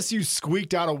 FSU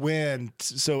squeaked out a win,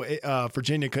 so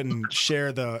Virginia couldn't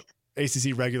share the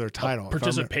ACC regular title.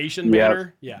 Participation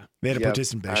banner? Yeah. They had a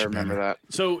participation I remember banner.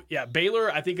 that. So, Baylor,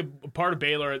 I think a part of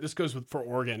Baylor, this goes for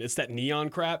Oregon, it's that neon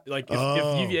crap. Like,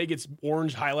 if UVA gets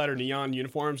orange highlighter neon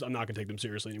uniforms, I'm not going to take them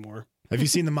seriously anymore. Have you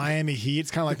seen the Miami Heat?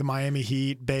 It's kind of like the Miami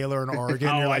Heat, Baylor, and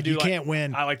Oregon. You're like, can't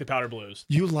win. I like the powder blues.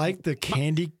 You like the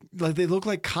candy? Like, they look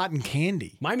like cotton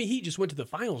candy. Miami Heat just went to the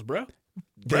finals, bro.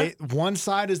 One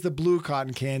side is the blue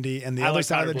cotton candy, and the other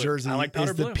side of the jersey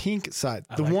is the pink side.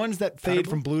 The ones that fade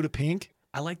from blue to pink.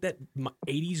 I like that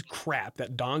 80s crap,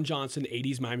 that Don Johnson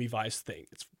 80s Miami Vice thing.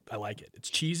 I like it. It's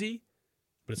cheesy,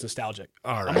 but it's nostalgic.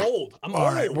 All right. I'm old.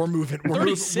 All right, we're moving. We're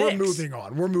moving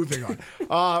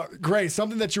on. Gray,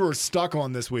 something that you were stuck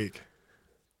on this week.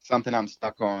 Something I'm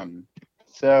stuck on.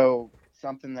 So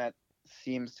something that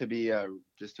seems to be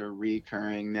just a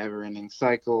recurring, never-ending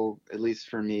cycle, at least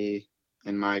for me,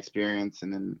 in my experience,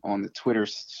 and then on the Twitter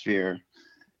sphere,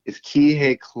 is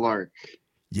Kihei Clark.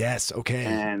 Yes. Okay.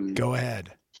 And Go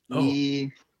ahead.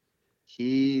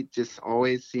 he just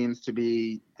always seems to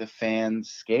be the fans'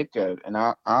 scapegoat, and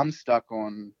I'm stuck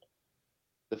on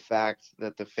the fact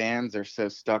that the fans are so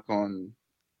stuck on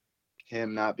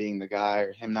him not being the guy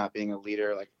or him not being a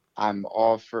leader. Like, I'm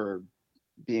all for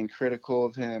being critical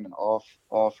of him and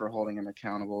all for holding him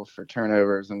accountable for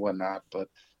turnovers and whatnot, but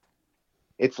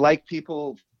it's like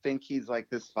people think he's like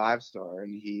this 5-star,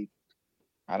 and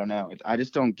I don't know. I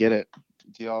just don't get it.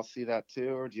 Do y'all see that too,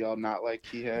 or do y'all not like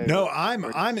Kihei? No, I'm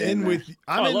in with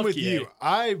you.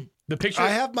 The picture. I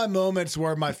have my moments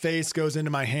where my face goes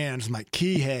into my hands. I'm like,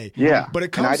 Kihei. Yeah, but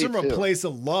it comes from a place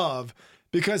of love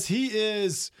because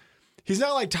he's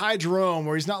not like Ty Jerome,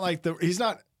 where he's not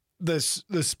the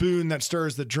spoon that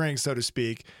stirs the drink, so to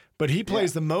speak. But he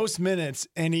plays the most minutes,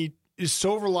 and he is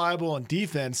so reliable in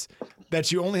defense that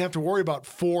you only have to worry about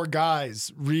 4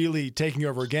 guys really taking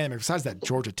over a game. Besides that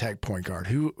Georgia Tech point guard,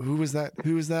 who was that?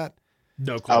 Who was that?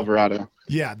 No clue. Alvarado.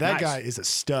 Yeah, that guy is a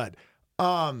stud.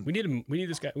 We need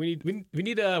this guy. We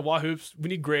need Wahoops. We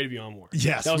need Gray to be on more.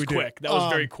 Yes, that was quick. That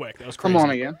was very quick. That was crazy. Come on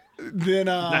again. Then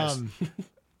Nice.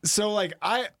 so like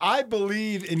I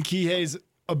believe in Kihei's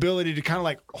ability to kind of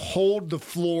like hold the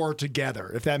floor together,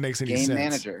 if that makes any Game sense.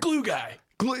 manager. Glue guy.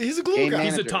 He's a glue Game guy.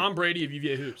 manager. He's the Tom Brady of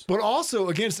UVA hoops. But also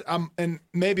against and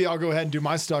maybe I'll go ahead and do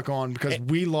my stuck on because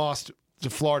we lost to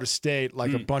Florida State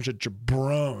like a bunch of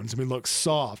jabrones. I mean, look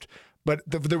soft. But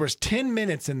there was 10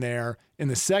 minutes in there in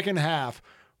the second half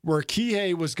where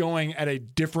Kihei was going at a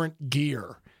different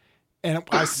gear. And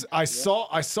I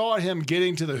saw him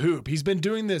getting to the hoop. He's been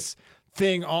doing this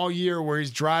thing all year where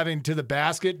he's driving to the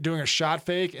basket, doing a shot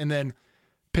fake, and then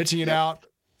pitching it out.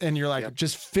 And you're like,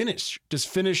 just finish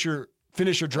your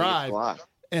drive.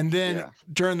 And then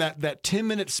during that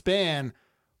 10-minute span,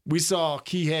 we saw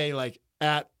Kihei like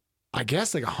at, I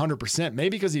guess, like 100%,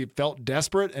 maybe because he felt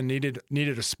desperate and needed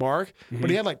a spark. But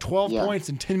he had like 12 points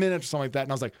in 10 minutes or something like that.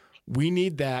 And I was like, we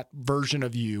need that version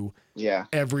of you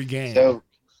every game. So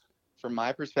from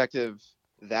my perspective,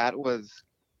 that was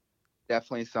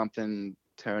definitely something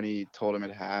Tony told him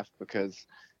at half, because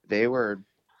they were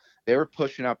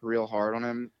pushing up real hard on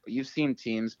him. You've seen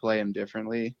teams play him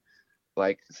differently.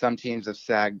 Like, some teams have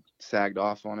sagged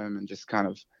off on him and just kind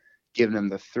of given him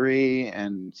the 3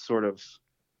 and sort of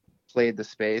played the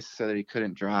space so that he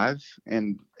couldn't drive.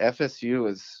 And FSU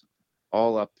was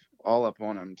all up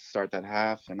on him to start that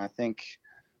half. And I think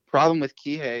problem with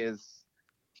Kihei is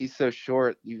he's so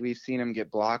short. We've seen him get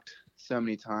blocked so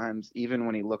many times, even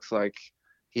when he looks like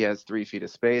he has 3 feet of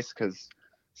space, because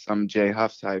some Jay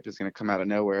Huff type is going to come out of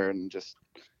nowhere and just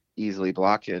easily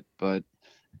block it. But,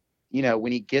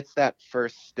 when he gets that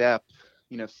first step,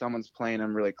 if someone's playing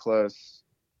him really close,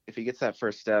 if he gets that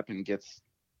first step and gets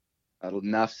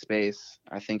enough space,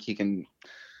 I think he can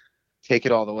take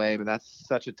it all the way. But that's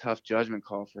such a tough judgment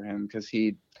call for him, because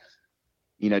he,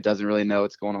 doesn't really know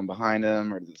what's going on behind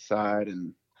him or to the side.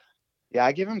 And yeah,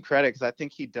 I give him credit because I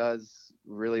think he does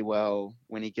really well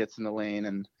when he gets in the lane.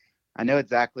 And I know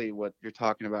exactly what you're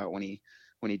talking about when he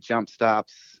jump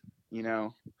stops,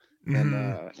 and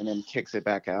then kicks it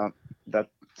back out. That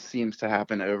seems to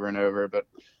happen over and over. But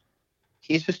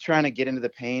he's just trying to get into the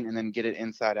paint and then get it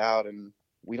inside out. And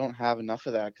we don't have enough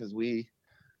of that, because we,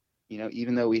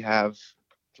 even though we have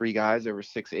 3 guys over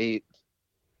 6'8",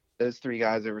 those 3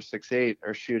 guys over 6'8"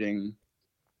 are shooting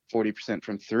 40%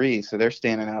 from 3. So they're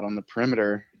standing out on the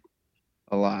perimeter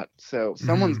a lot. So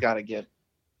someone's got to get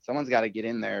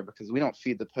in there, because we don't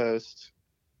feed the post.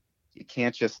 You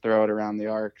can't just throw it around the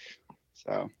arc.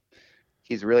 So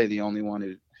he's really the only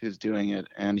one who's doing it,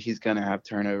 and he's going to have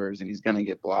turnovers and he's going to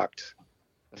get blocked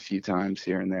a few times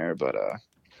here and there. But a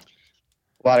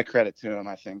lot of credit to him,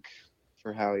 I think,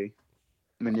 for how he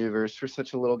maneuvers for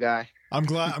such a little guy. I'm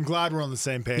glad we're on the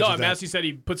same page. No, Massey said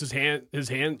he puts your head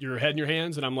in your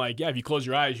hands, and I'm like, yeah, if you close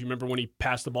your eyes, you remember when he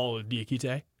passed the ball to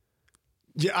Diakite?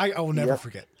 Yeah, I will never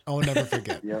forget. I will never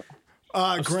forget. Yep.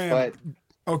 Graham.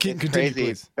 Continue, crazy.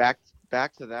 please. Back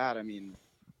to that. I mean,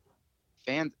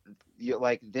 fans,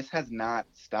 this has not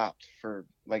stopped for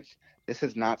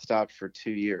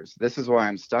 2 years. This is why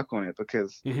I'm stuck on it,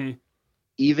 because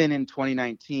even in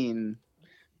 2019,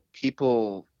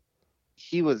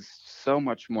 he was so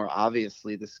much more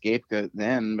obviously the scapegoat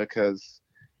then, because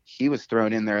he was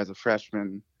thrown in there as a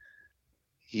freshman.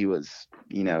 He was,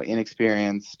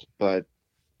 inexperienced, but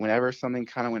whenever something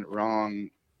kind of went wrong,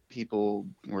 people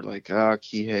were like,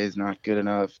 Kihei is not good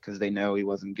enough, because they know he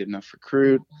wasn't good enough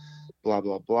recruit, blah,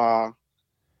 blah, blah.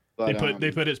 But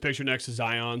they put his picture next to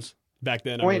Zion's back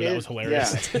then. I remember that was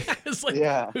hilarious. Yeah. It's like,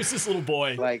 who's this little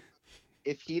boy? Like,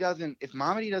 if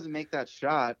Mamadi doesn't make that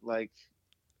shot, like,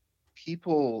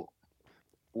 people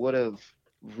would have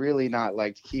really not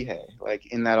liked Kihei, like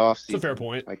in that offseason. That's a fair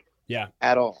point. Like, yeah,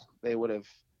 at all. They would have,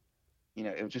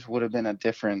 it just would have been a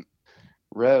different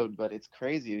road. But it's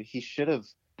crazy. He should have.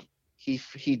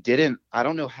 He didn't. I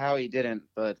don't know how he didn't,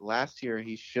 but last year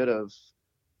he should have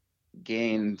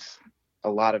gained a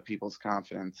lot of people's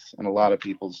confidence and a lot of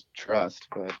people's trust.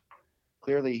 But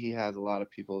clearly he has a lot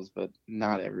of people's, but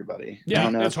not everybody. Yeah,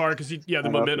 it's hard because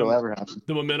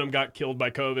the momentum got killed by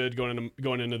COVID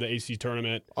going into the AC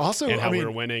tournament. Also, and how we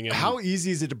were winning. And how easy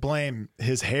is it to blame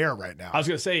his hair right now? I was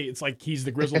gonna say it's like he's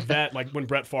the grizzled vet, like when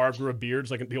Brett Favre grew a beard.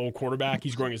 It's like the old quarterback.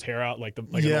 He's growing his hair out like an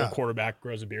old quarterback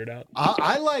grows a beard out.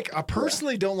 I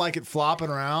personally don't like it flopping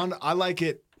around. I like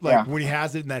it when he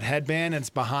has it in that headband and it's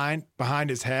behind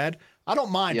his head. I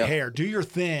don't mind hair. Do your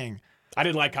thing. I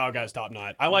didn't like how it got his top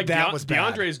knot. I like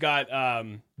DeAndre's got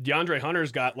DeAndre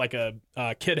Hunter's got like a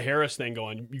Kid Harris thing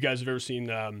going. You guys have ever seen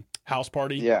House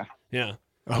Party? Yeah. Yeah.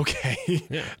 Okay.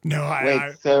 Yeah.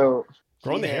 No, so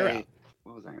growing the hair out.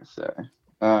 What was I gonna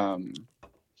say?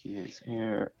 His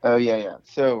hair. Oh yeah.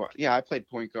 So I played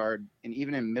point guard, and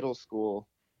even in middle school,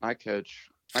 my coach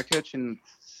in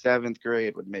 7th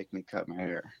grade would make me cut my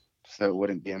hair, so it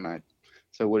wouldn't be in my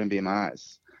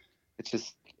eyes.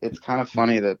 It's kind of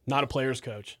funny that not a player's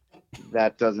coach.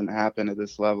 That doesn't happen at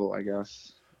this level, I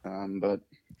guess. But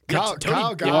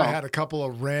Kyle Guy had a couple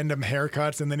of random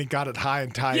haircuts, and then he got it high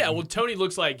and tight. Yeah, well, Tony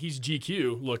looks like he's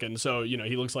GQ looking, so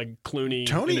he looks like Clooney.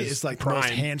 Tony is like the most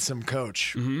handsome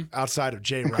coach outside of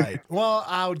Jay Wright. Well,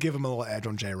 I would give him a little edge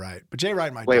on Jay Wright, but Jay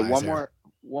Wright might. Wait,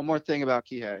 one more thing about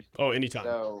Kihei. Oh, anytime.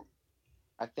 So,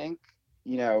 I think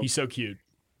he's so cute.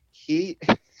 He's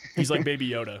like Baby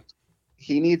Yoda.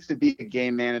 He needs to be a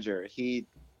game manager.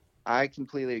 I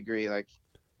completely agree.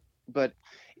 But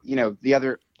the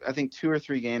other, I think 2 or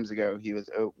 3 games ago, he was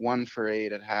 1 for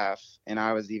 8 at half. And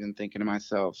I was even thinking to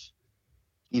myself,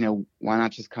 why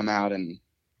not just come out and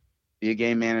be a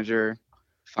game manager,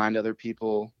 find other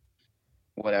people,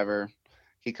 whatever.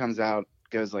 He comes out,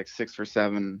 goes like 6 for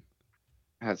 7,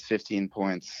 has 15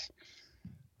 points.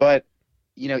 But,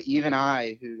 even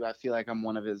I, who I feel like I'm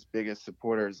one of his biggest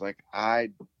supporters, I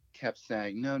kept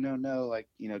saying, no,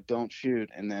 don't shoot.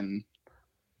 And then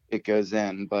it goes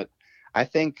in. But I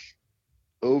think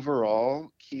overall,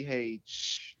 Kihei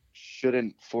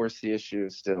shouldn't force the issue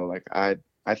still. I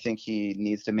think he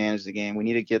needs to manage the game. We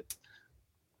need to get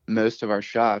most of our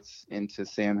shots into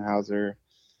Sam Hauser,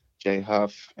 Jay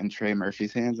Huff, and Trey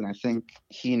Murphy's hands. And I think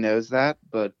he knows that.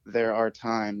 But there are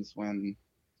times when,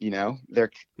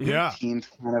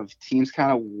 teams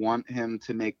kind of want him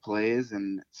to make plays,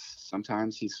 and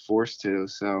sometimes he's forced to.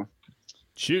 So,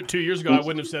 shoot, 2 years ago I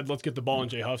wouldn't have said let's get the ball in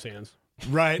Jay Huff's hands.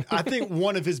 Right. I think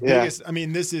one of his biggest. I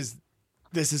mean, this is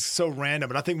so random,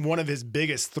 but I think one of his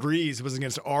biggest threes was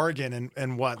against Oregon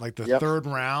and what, like the 3rd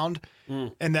round,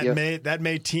 and that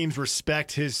made teams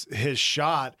respect his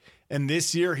shot. And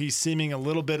this year he's seeming a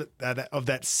little bit of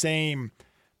that same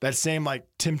like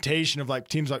temptation of like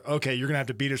teams like, okay, you're gonna have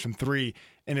to beat us from 3,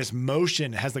 and his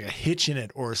motion has like a hitch in it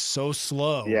or is so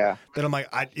slow that I'm like,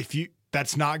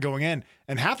 that's not going in,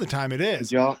 and half the time it is.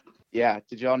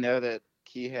 Did y'all know that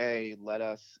Kihei led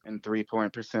us in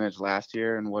 3-point percentage last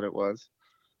year, and what it was?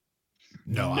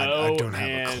 No, I don't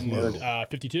have a clue.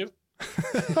 52.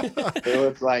 It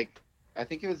was like, I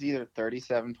think it was either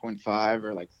 37.5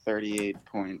 or like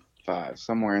 38.5,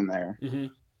 somewhere in there. Mm-hmm.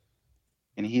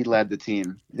 And he led the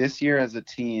team. This year as a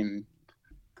team,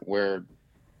 we're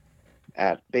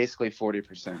at basically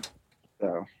 40%.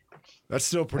 So that's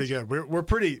still pretty good. We're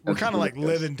kind of like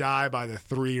live and die by the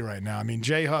 3 right now. I mean,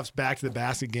 Jay Huff's back to the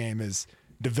basket game is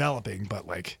developing, but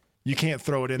like you can't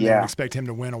throw it in there and expect him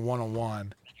to win a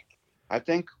 1-on-1. I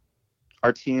think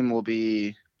our team will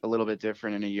be a little bit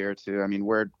different in a year or two. I mean,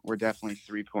 we're definitely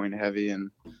 3-point heavy and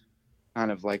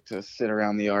kind of like to sit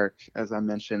around the arc, as I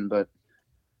mentioned, but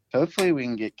hopefully we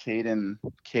can get Caden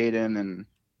and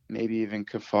maybe even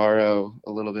Cafaro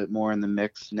a little bit more in the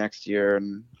mix next year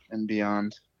and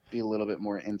beyond. Be a little bit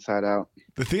more inside out.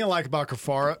 The thing I like about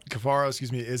Cafaro,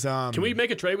 is can we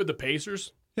make a trade with the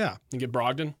Pacers? Yeah, and get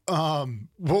Brogdon. Well,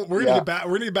 we're gonna get back.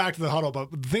 We're gonna get back to the huddle,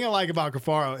 but the thing I like about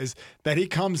Cafaro is that he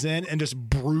comes in and just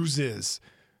bruises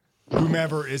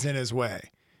whomever is in his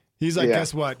way. He's like,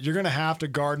 guess what? You're gonna have to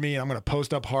guard me, and I'm gonna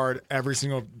post up hard every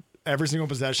single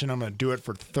possession. I'm gonna do it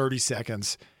for 30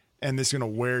 seconds, and this is gonna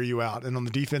wear you out. And on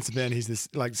the defensive end, he's this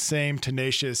like same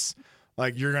tenacious.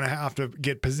 Like, you're going to have to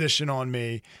get position on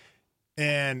me.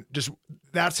 And just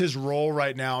that's his role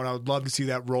right now, and I would love to see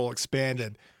that role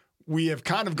expanded. we have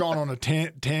kind of gone on a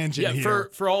tangent here.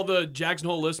 For all the Jackson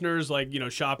Hole listeners, like,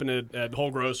 shopping at Whole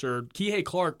Grocer, Kihei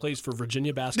Clark plays for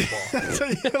Virginia basketball.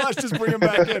 So, let's just bring him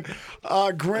back in.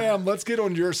 Graham, let's get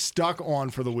on your stuck on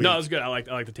for the week. No, that's good. I like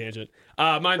the tangent.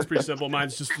 Mine's pretty simple.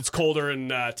 Mine's just it's colder in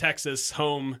Texas,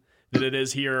 home, than it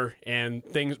is here, and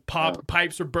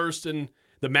pipes are bursting.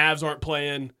 The Mavs aren't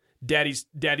playing. Daddy's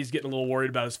getting a little worried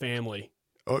about his family.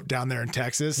 Oh, down there in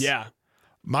Texas? Yeah.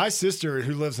 My sister,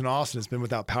 who lives in Austin, has been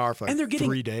without power for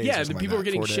 3 days. Yeah, and people are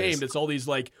getting 4 days. shamed. It's all these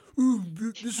like, ooh,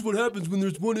 this is what happens when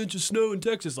there's 1 inch of snow in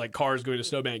Texas, like cars going to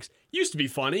snowbanks. Used to be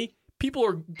funny. People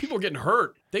are getting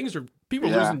hurt. People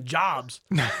are losing jobs.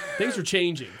 Things are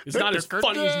changing. It's not as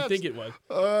funny as you think it was.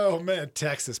 Oh man,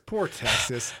 Texas, poor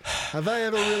Texas. Have I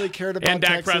ever really cared about And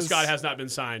Dak Texas? Prescott has not been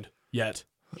signed yet.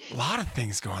 A lot of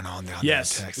things going on down there in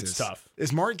Texas. It's tough.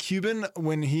 Is Mark Cuban,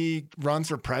 when he runs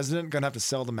for president, going to have to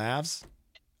sell the Mavs?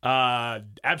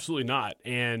 Absolutely not.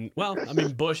 And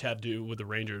Bush had to with the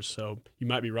Rangers, so you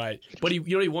might be right. But you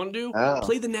know what he wanted to do?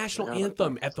 Play the national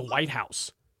anthem at the White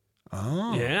House.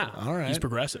 Oh, yeah. All right. He's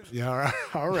progressive. Yeah.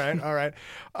 All right.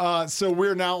 So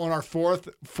we're now on our fourth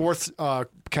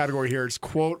category here. It's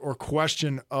quote or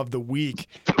question of the week.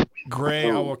 Gray,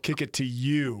 I will kick it to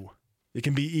you. It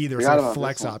can be either. It's a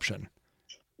flex option.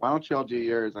 Why don't y'all do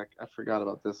yours? I forgot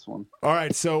about this one. All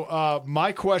right. So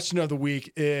my question of the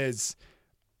week is,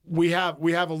 we have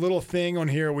a little thing on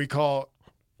here we're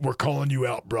calling you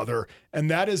out, brother. And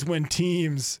that is when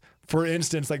teams, for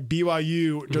instance, like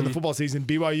BYU during the football season,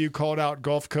 BYU called out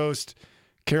Gulf Coast,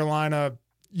 Carolina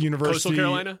University, Coastal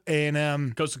Carolina,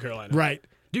 A&M, Coastal Carolina, right?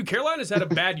 Dude, Carolina's had a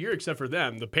bad year except for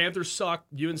them. The Panthers suck.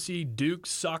 UNC, Duke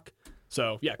suck.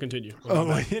 So yeah, continue.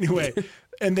 Anyway,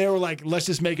 and they were like, "Let's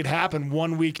just make it happen.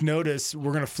 1 week notice.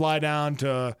 We're gonna fly down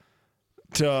to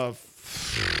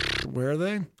where are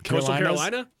they? Coastal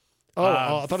Carolina.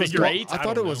 I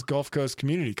thought it was know. Gulf Coast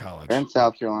Community College. And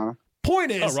South Carolina.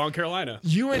 Point is, wrong Carolina.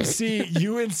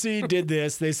 UNC did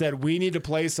this. They said, we need to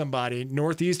play somebody.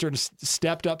 Northeastern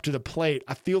stepped up to the plate.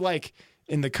 I feel like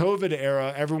in the COVID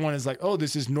era, everyone is like, oh,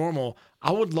 this is normal.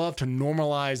 I would love to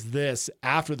normalize this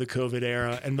after the COVID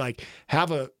era and like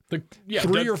have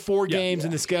three or four games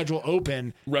in the schedule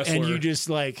open. Wrestler. And you just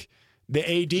like,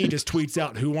 the AD just tweets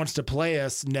out who wants to play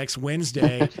us next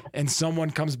Wednesday, and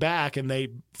someone comes back and they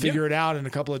figure it out in a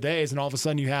couple of days, and all of a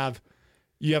sudden you have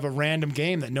a random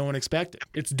game that no one expected.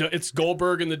 It's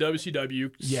Goldberg in the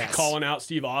WCW calling out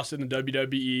Steve Austin in the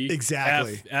WWE.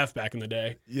 Exactly. F back in the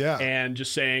day. Yeah. And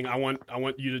just saying, I want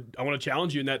to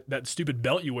challenge you in that stupid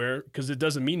belt you wear because it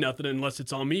doesn't mean nothing unless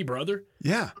it's on me, brother.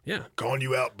 Yeah. Yeah. Calling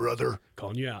you out, brother.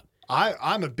 Calling you out.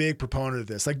 I'm a big proponent of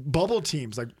this. Like bubble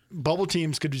teams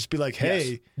could just be like,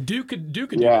 hey, Duke could do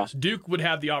this. Duke would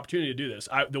have the opportunity to do this.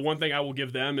 The one thing I will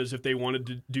give them is if they wanted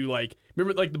to do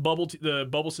remember like the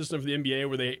bubble system for the NBA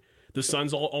where the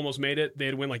Suns almost made it. They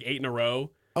had to win like 8 in a row.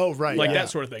 Oh right, that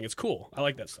sort of thing. It's cool. I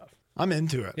like that stuff. I'm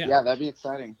into it. Yeah, that'd be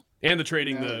exciting. And the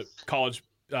trading the college,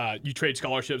 you trade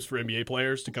scholarships for NBA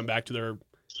players to come back to their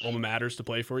alma maters to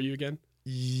play for you again.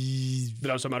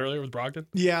 That I was talking about earlier with Brogdon.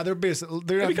 Yeah, there'd have to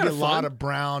be a lot of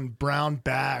brown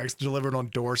bags delivered on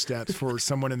doorsteps for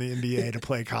someone in the NBA to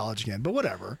play college again. But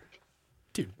whatever,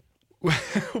 dude.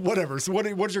 Whatever. So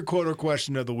what's your quote or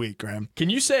question of the week, Graham? Can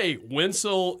you say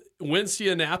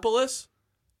Wincianapolis?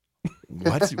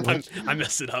 What? I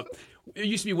messed it up. It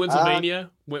used to be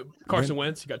Pennsylvania. Carson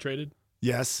Wentz, he got traded.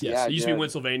 Yes. Yeah, it used to be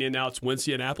Pennsylvania. Now it's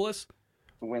Wincianapolis.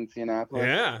 Wincianapolis.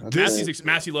 Yeah.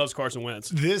 Massey loves Carson Wentz.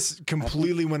 This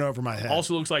completely went over my head.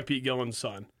 Also looks like Pete Gillen's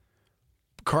son.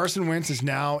 Carson Wentz is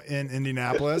now in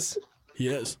Indianapolis. He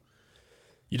is.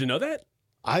 You didn't know that?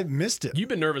 I missed it. You've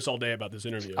been nervous all day about this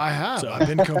interview. I have. So. I've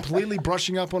been completely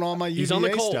brushing up on all my UVA He's on the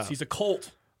Colts. stuff. He's a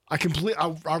Colt. I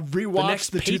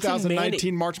rewatched the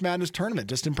 2019 March Madness tournament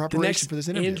just in preparation for this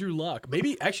interview. Andrew Luck.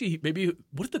 Maybe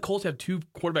what if the Colts have 2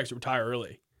 quarterbacks that retire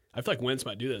early? I feel like Wentz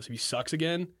might do this. If he sucks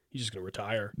again, he's just going to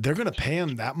retire. They're going to pay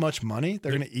him that much money?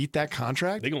 They're going to eat that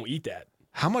contract? They're going to eat that.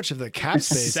 How much of the cap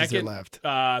space is there left?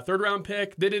 Third round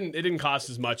pick. It didn't cost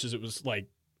as much as it was like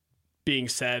being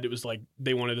said. It was like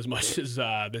they wanted as much as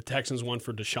the Texans won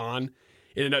for Deshaun.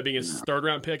 It ended up being a third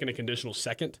round pick and a conditional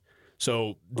second.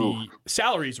 So the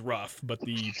salary's rough, but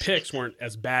the picks weren't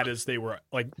as bad as they were.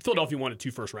 Like Philadelphia wanted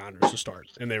 2 first rounders to start,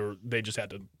 and they just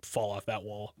had to fall off that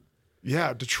wall.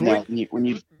 Yeah, Detroit. Yeah, when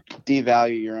you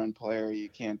devalue your own player, you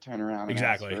can't turn around and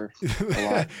exactly. ask for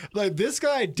a lot. Like this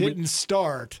guy didn't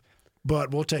start,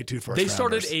 but we'll take 2 first rounders. They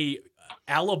started a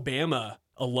Alabama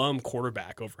alum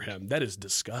quarterback over him. That is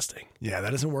disgusting. Yeah, that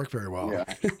doesn't work very well. Yeah.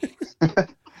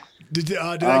 Did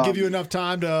I give you enough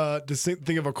time to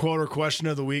think of a quote or question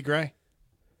of the week, Gray?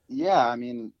 Yeah, I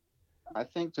mean, I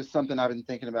think just something I've been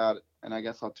thinking about, and I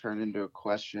guess I'll turn it into a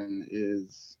question,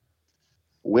 is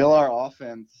will our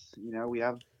offense, we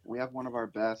have one of our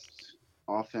best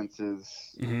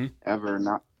offenses ever,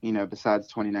 not, besides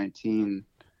 2019,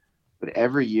 but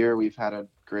every year we've had a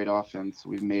great offense.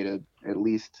 We've made at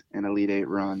least an Elite Eight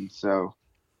run. So,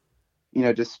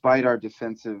 despite our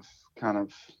defensive kind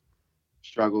of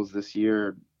struggles this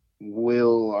year,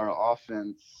 will our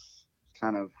offense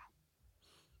kind of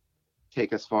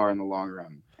take us far in the long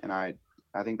run? And I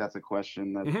think that's a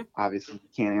question that obviously we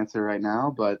can't answer right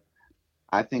now, but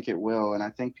I think it will. And I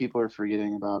think people are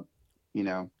forgetting about,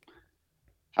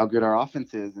 how good our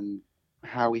offense is and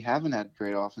how we haven't had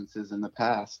great offenses in the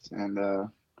past. And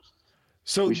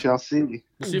so we shall see.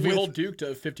 We'll see if we hold Duke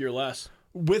to 50 or less.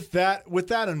 With that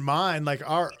in mind, like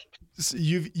our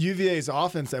UVA's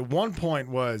offense at one point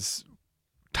was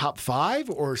top 5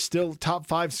 or still top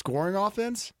 5 scoring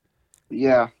offense.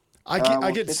 Yeah.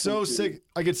 I get so sick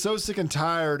and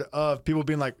tired of people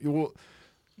being like, well,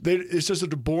 it's just a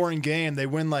boring game. They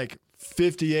win like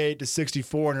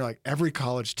 58-64, and you're like, every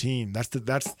college team. That's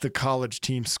the college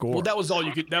team score. Well, that was all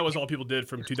people did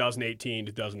from 2018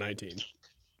 to 2019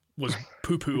 was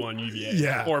poo on UVA.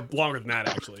 Yeah, or longer than that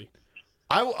actually.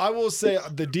 I will say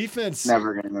the defense.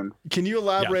 Never gonna win. Can you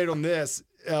elaborate on this?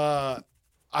 I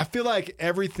feel like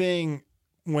everything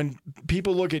when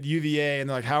people look at UVA and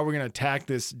they're like, how are we going to attack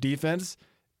this defense?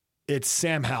 It's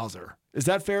Sam Hauser. Is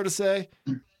that fair to say?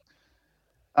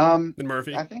 And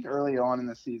Murphy. I think early on in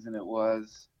the season it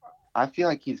was. I feel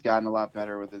like he's gotten a lot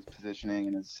better with his positioning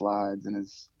and his slides and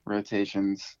his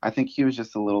rotations. I think he was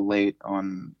just a little late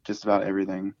on just about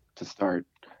everything to start.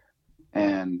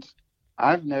 And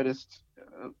I've noticed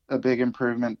a big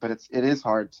improvement, but it is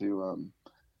hard to,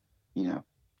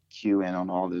 cue in on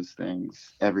all those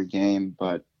things every game.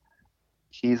 But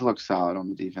he's looked solid on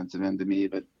the defensive end to me,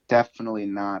 but definitely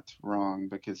not wrong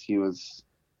because he was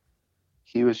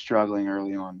struggling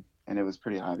early on, and it was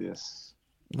pretty obvious.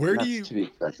 Where do you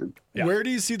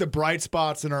see the bright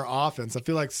spots in our offense? I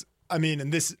feel like,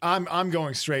 and this I'm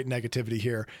going straight negativity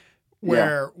here.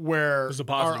 Where it's a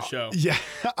positive show. Yeah,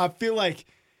 I feel like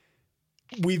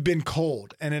we've been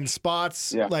cold, and in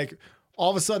spots like all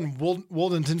of a sudden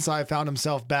Walden Tensai found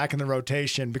himself back in the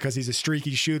rotation because he's a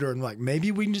streaky shooter, and like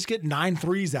maybe we can just get 9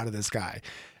 threes out of this guy,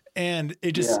 and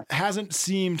it just hasn't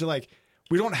seemed to like.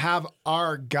 We don't have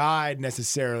our guide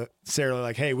necessarily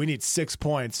like, hey, we need 6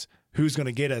 points. Who's going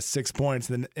to get us 6 points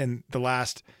in the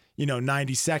last,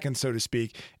 90 seconds, so to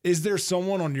speak? Is there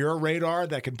someone on your radar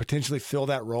that could potentially fill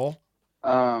that role?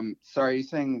 Sorry, are you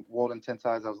saying Walden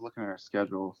Tensai? I was looking at our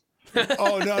schedule.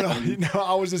 Oh, no.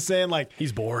 I was just saying like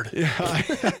he's bored. Yeah,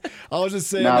 I was just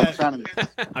saying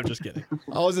that. I'm just kidding.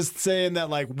 I was just saying that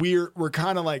like we're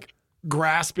kind of like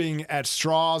grasping at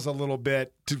straws a little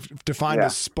bit to find a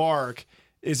spark.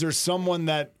 Is there someone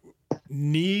that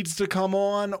needs to come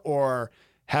on or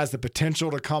has the potential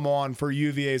to come on for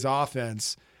UVA's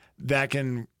offense that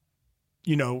can,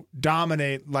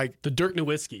 dominate like the Dirk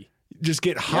Nowitzki? Just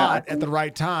get hot at the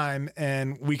right time,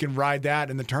 and we can ride that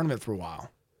in the tournament for a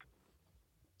while.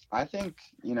 I think,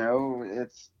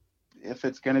 if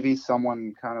it's going to be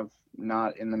someone kind of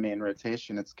not in the main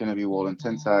rotation, it's going to be Walden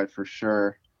Tensai for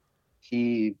sure.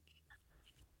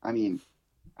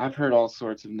 I've heard all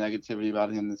sorts of negativity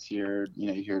about him this year.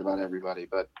 You hear it about everybody,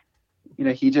 but,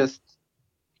 he just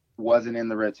wasn't in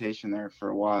the rotation there for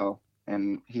a while.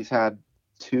 And he's had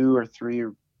 2 or 3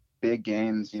 big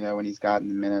games, when he's gotten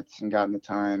the minutes and gotten the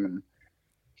time. And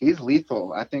he's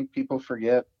lethal. I think people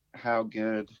forget how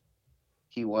good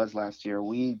he was last year.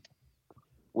 We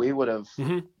would have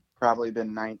probably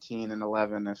been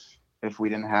 19-11 if we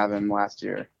didn't have him last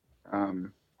year.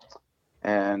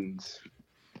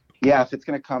 If it's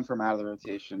going to come from out of the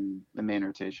rotation, the main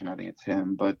rotation, I think it's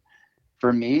him. But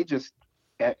for me, just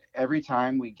every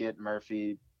time we get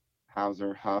Murphy,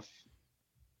 Hauser, Huff,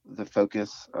 the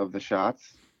focus of the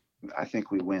shots, I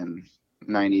think we win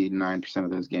 99%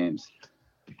 of those games.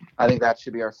 I think that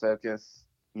should be our focus.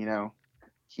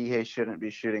 Kihei shouldn't be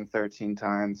shooting 13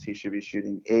 times. He should be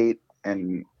shooting 8,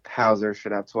 and Hauser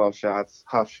should have 12 shots.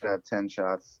 Huff should have 10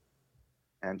 shots,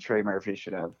 and Trey Murphy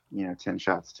should have, 10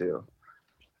 shots too.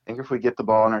 I think if we get the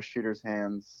ball in our shooters'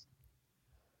 hands,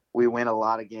 we win a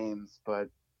lot of games, but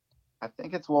I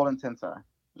think it's Walden Tensai.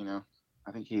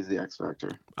 I think he's the X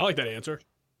factor. I like that answer.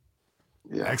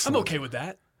 Yeah, excellent. I'm okay with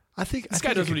that. I think this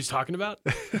guy knows what he's talking about.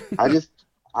 I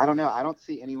don't know. I don't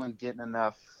see anyone getting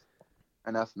enough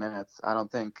minutes. I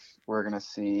don't think we're gonna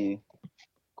see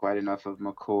quite enough of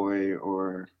McCoy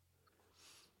or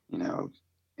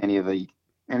any of the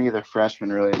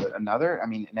freshmen really. But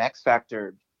an X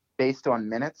factor based on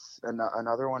minutes.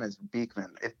 Another one is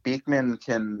Beekman. If Beekman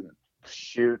can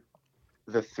shoot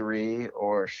the three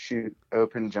or shoot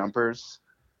open jumpers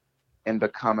and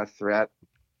become a threat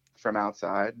from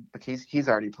outside, like he's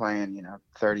already playing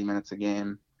 30 minutes a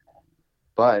game,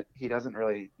 but he's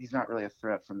not really a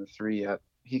threat from the three yet.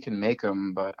 He can make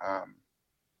them, but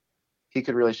he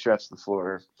could really stretch the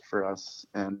floor for us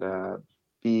and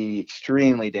be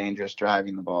extremely dangerous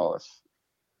driving the ball,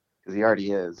 because he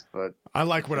already is. But I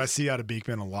like what I see out of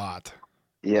Beekman a lot.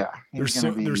 Yeah, there's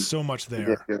so much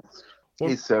there.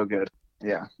 He's so good.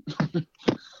 Yeah.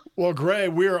 Well, Gray,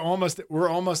 we're almost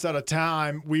out of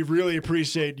time. We really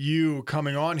appreciate you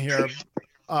coming on here.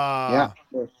 Yeah.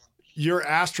 Your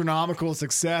astronomical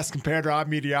success compared to our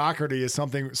mediocrity is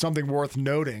something worth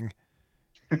noting.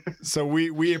 So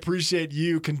we appreciate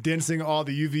you condensing all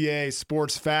the UVA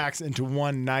sports facts into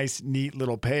one nice, neat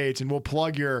little page. And we'll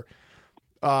plug your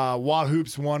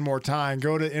Wahoops one more time.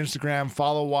 Go to Instagram,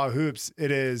 follow Wahoops.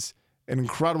 It is an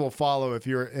incredible follow if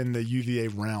you're in the UVA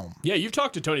realm. Yeah, you've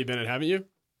talked to Tony Bennett, haven't you?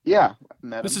 Yeah.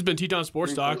 This has been Teton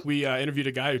Sports Talk. We interviewed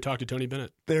a guy who talked to Tony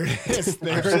Bennett. There it is.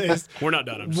 There it is. We're not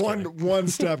done. I'm just one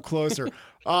step closer.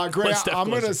 Gray, I'm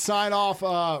going to sign off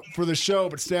for the show,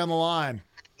 but stay on the line.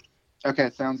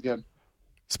 Okay, sounds good.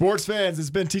 Sports fans,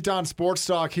 it's been Teton Sports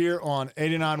Talk here on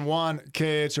 89.1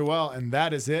 KHOL, and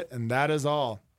that is it, and that is all.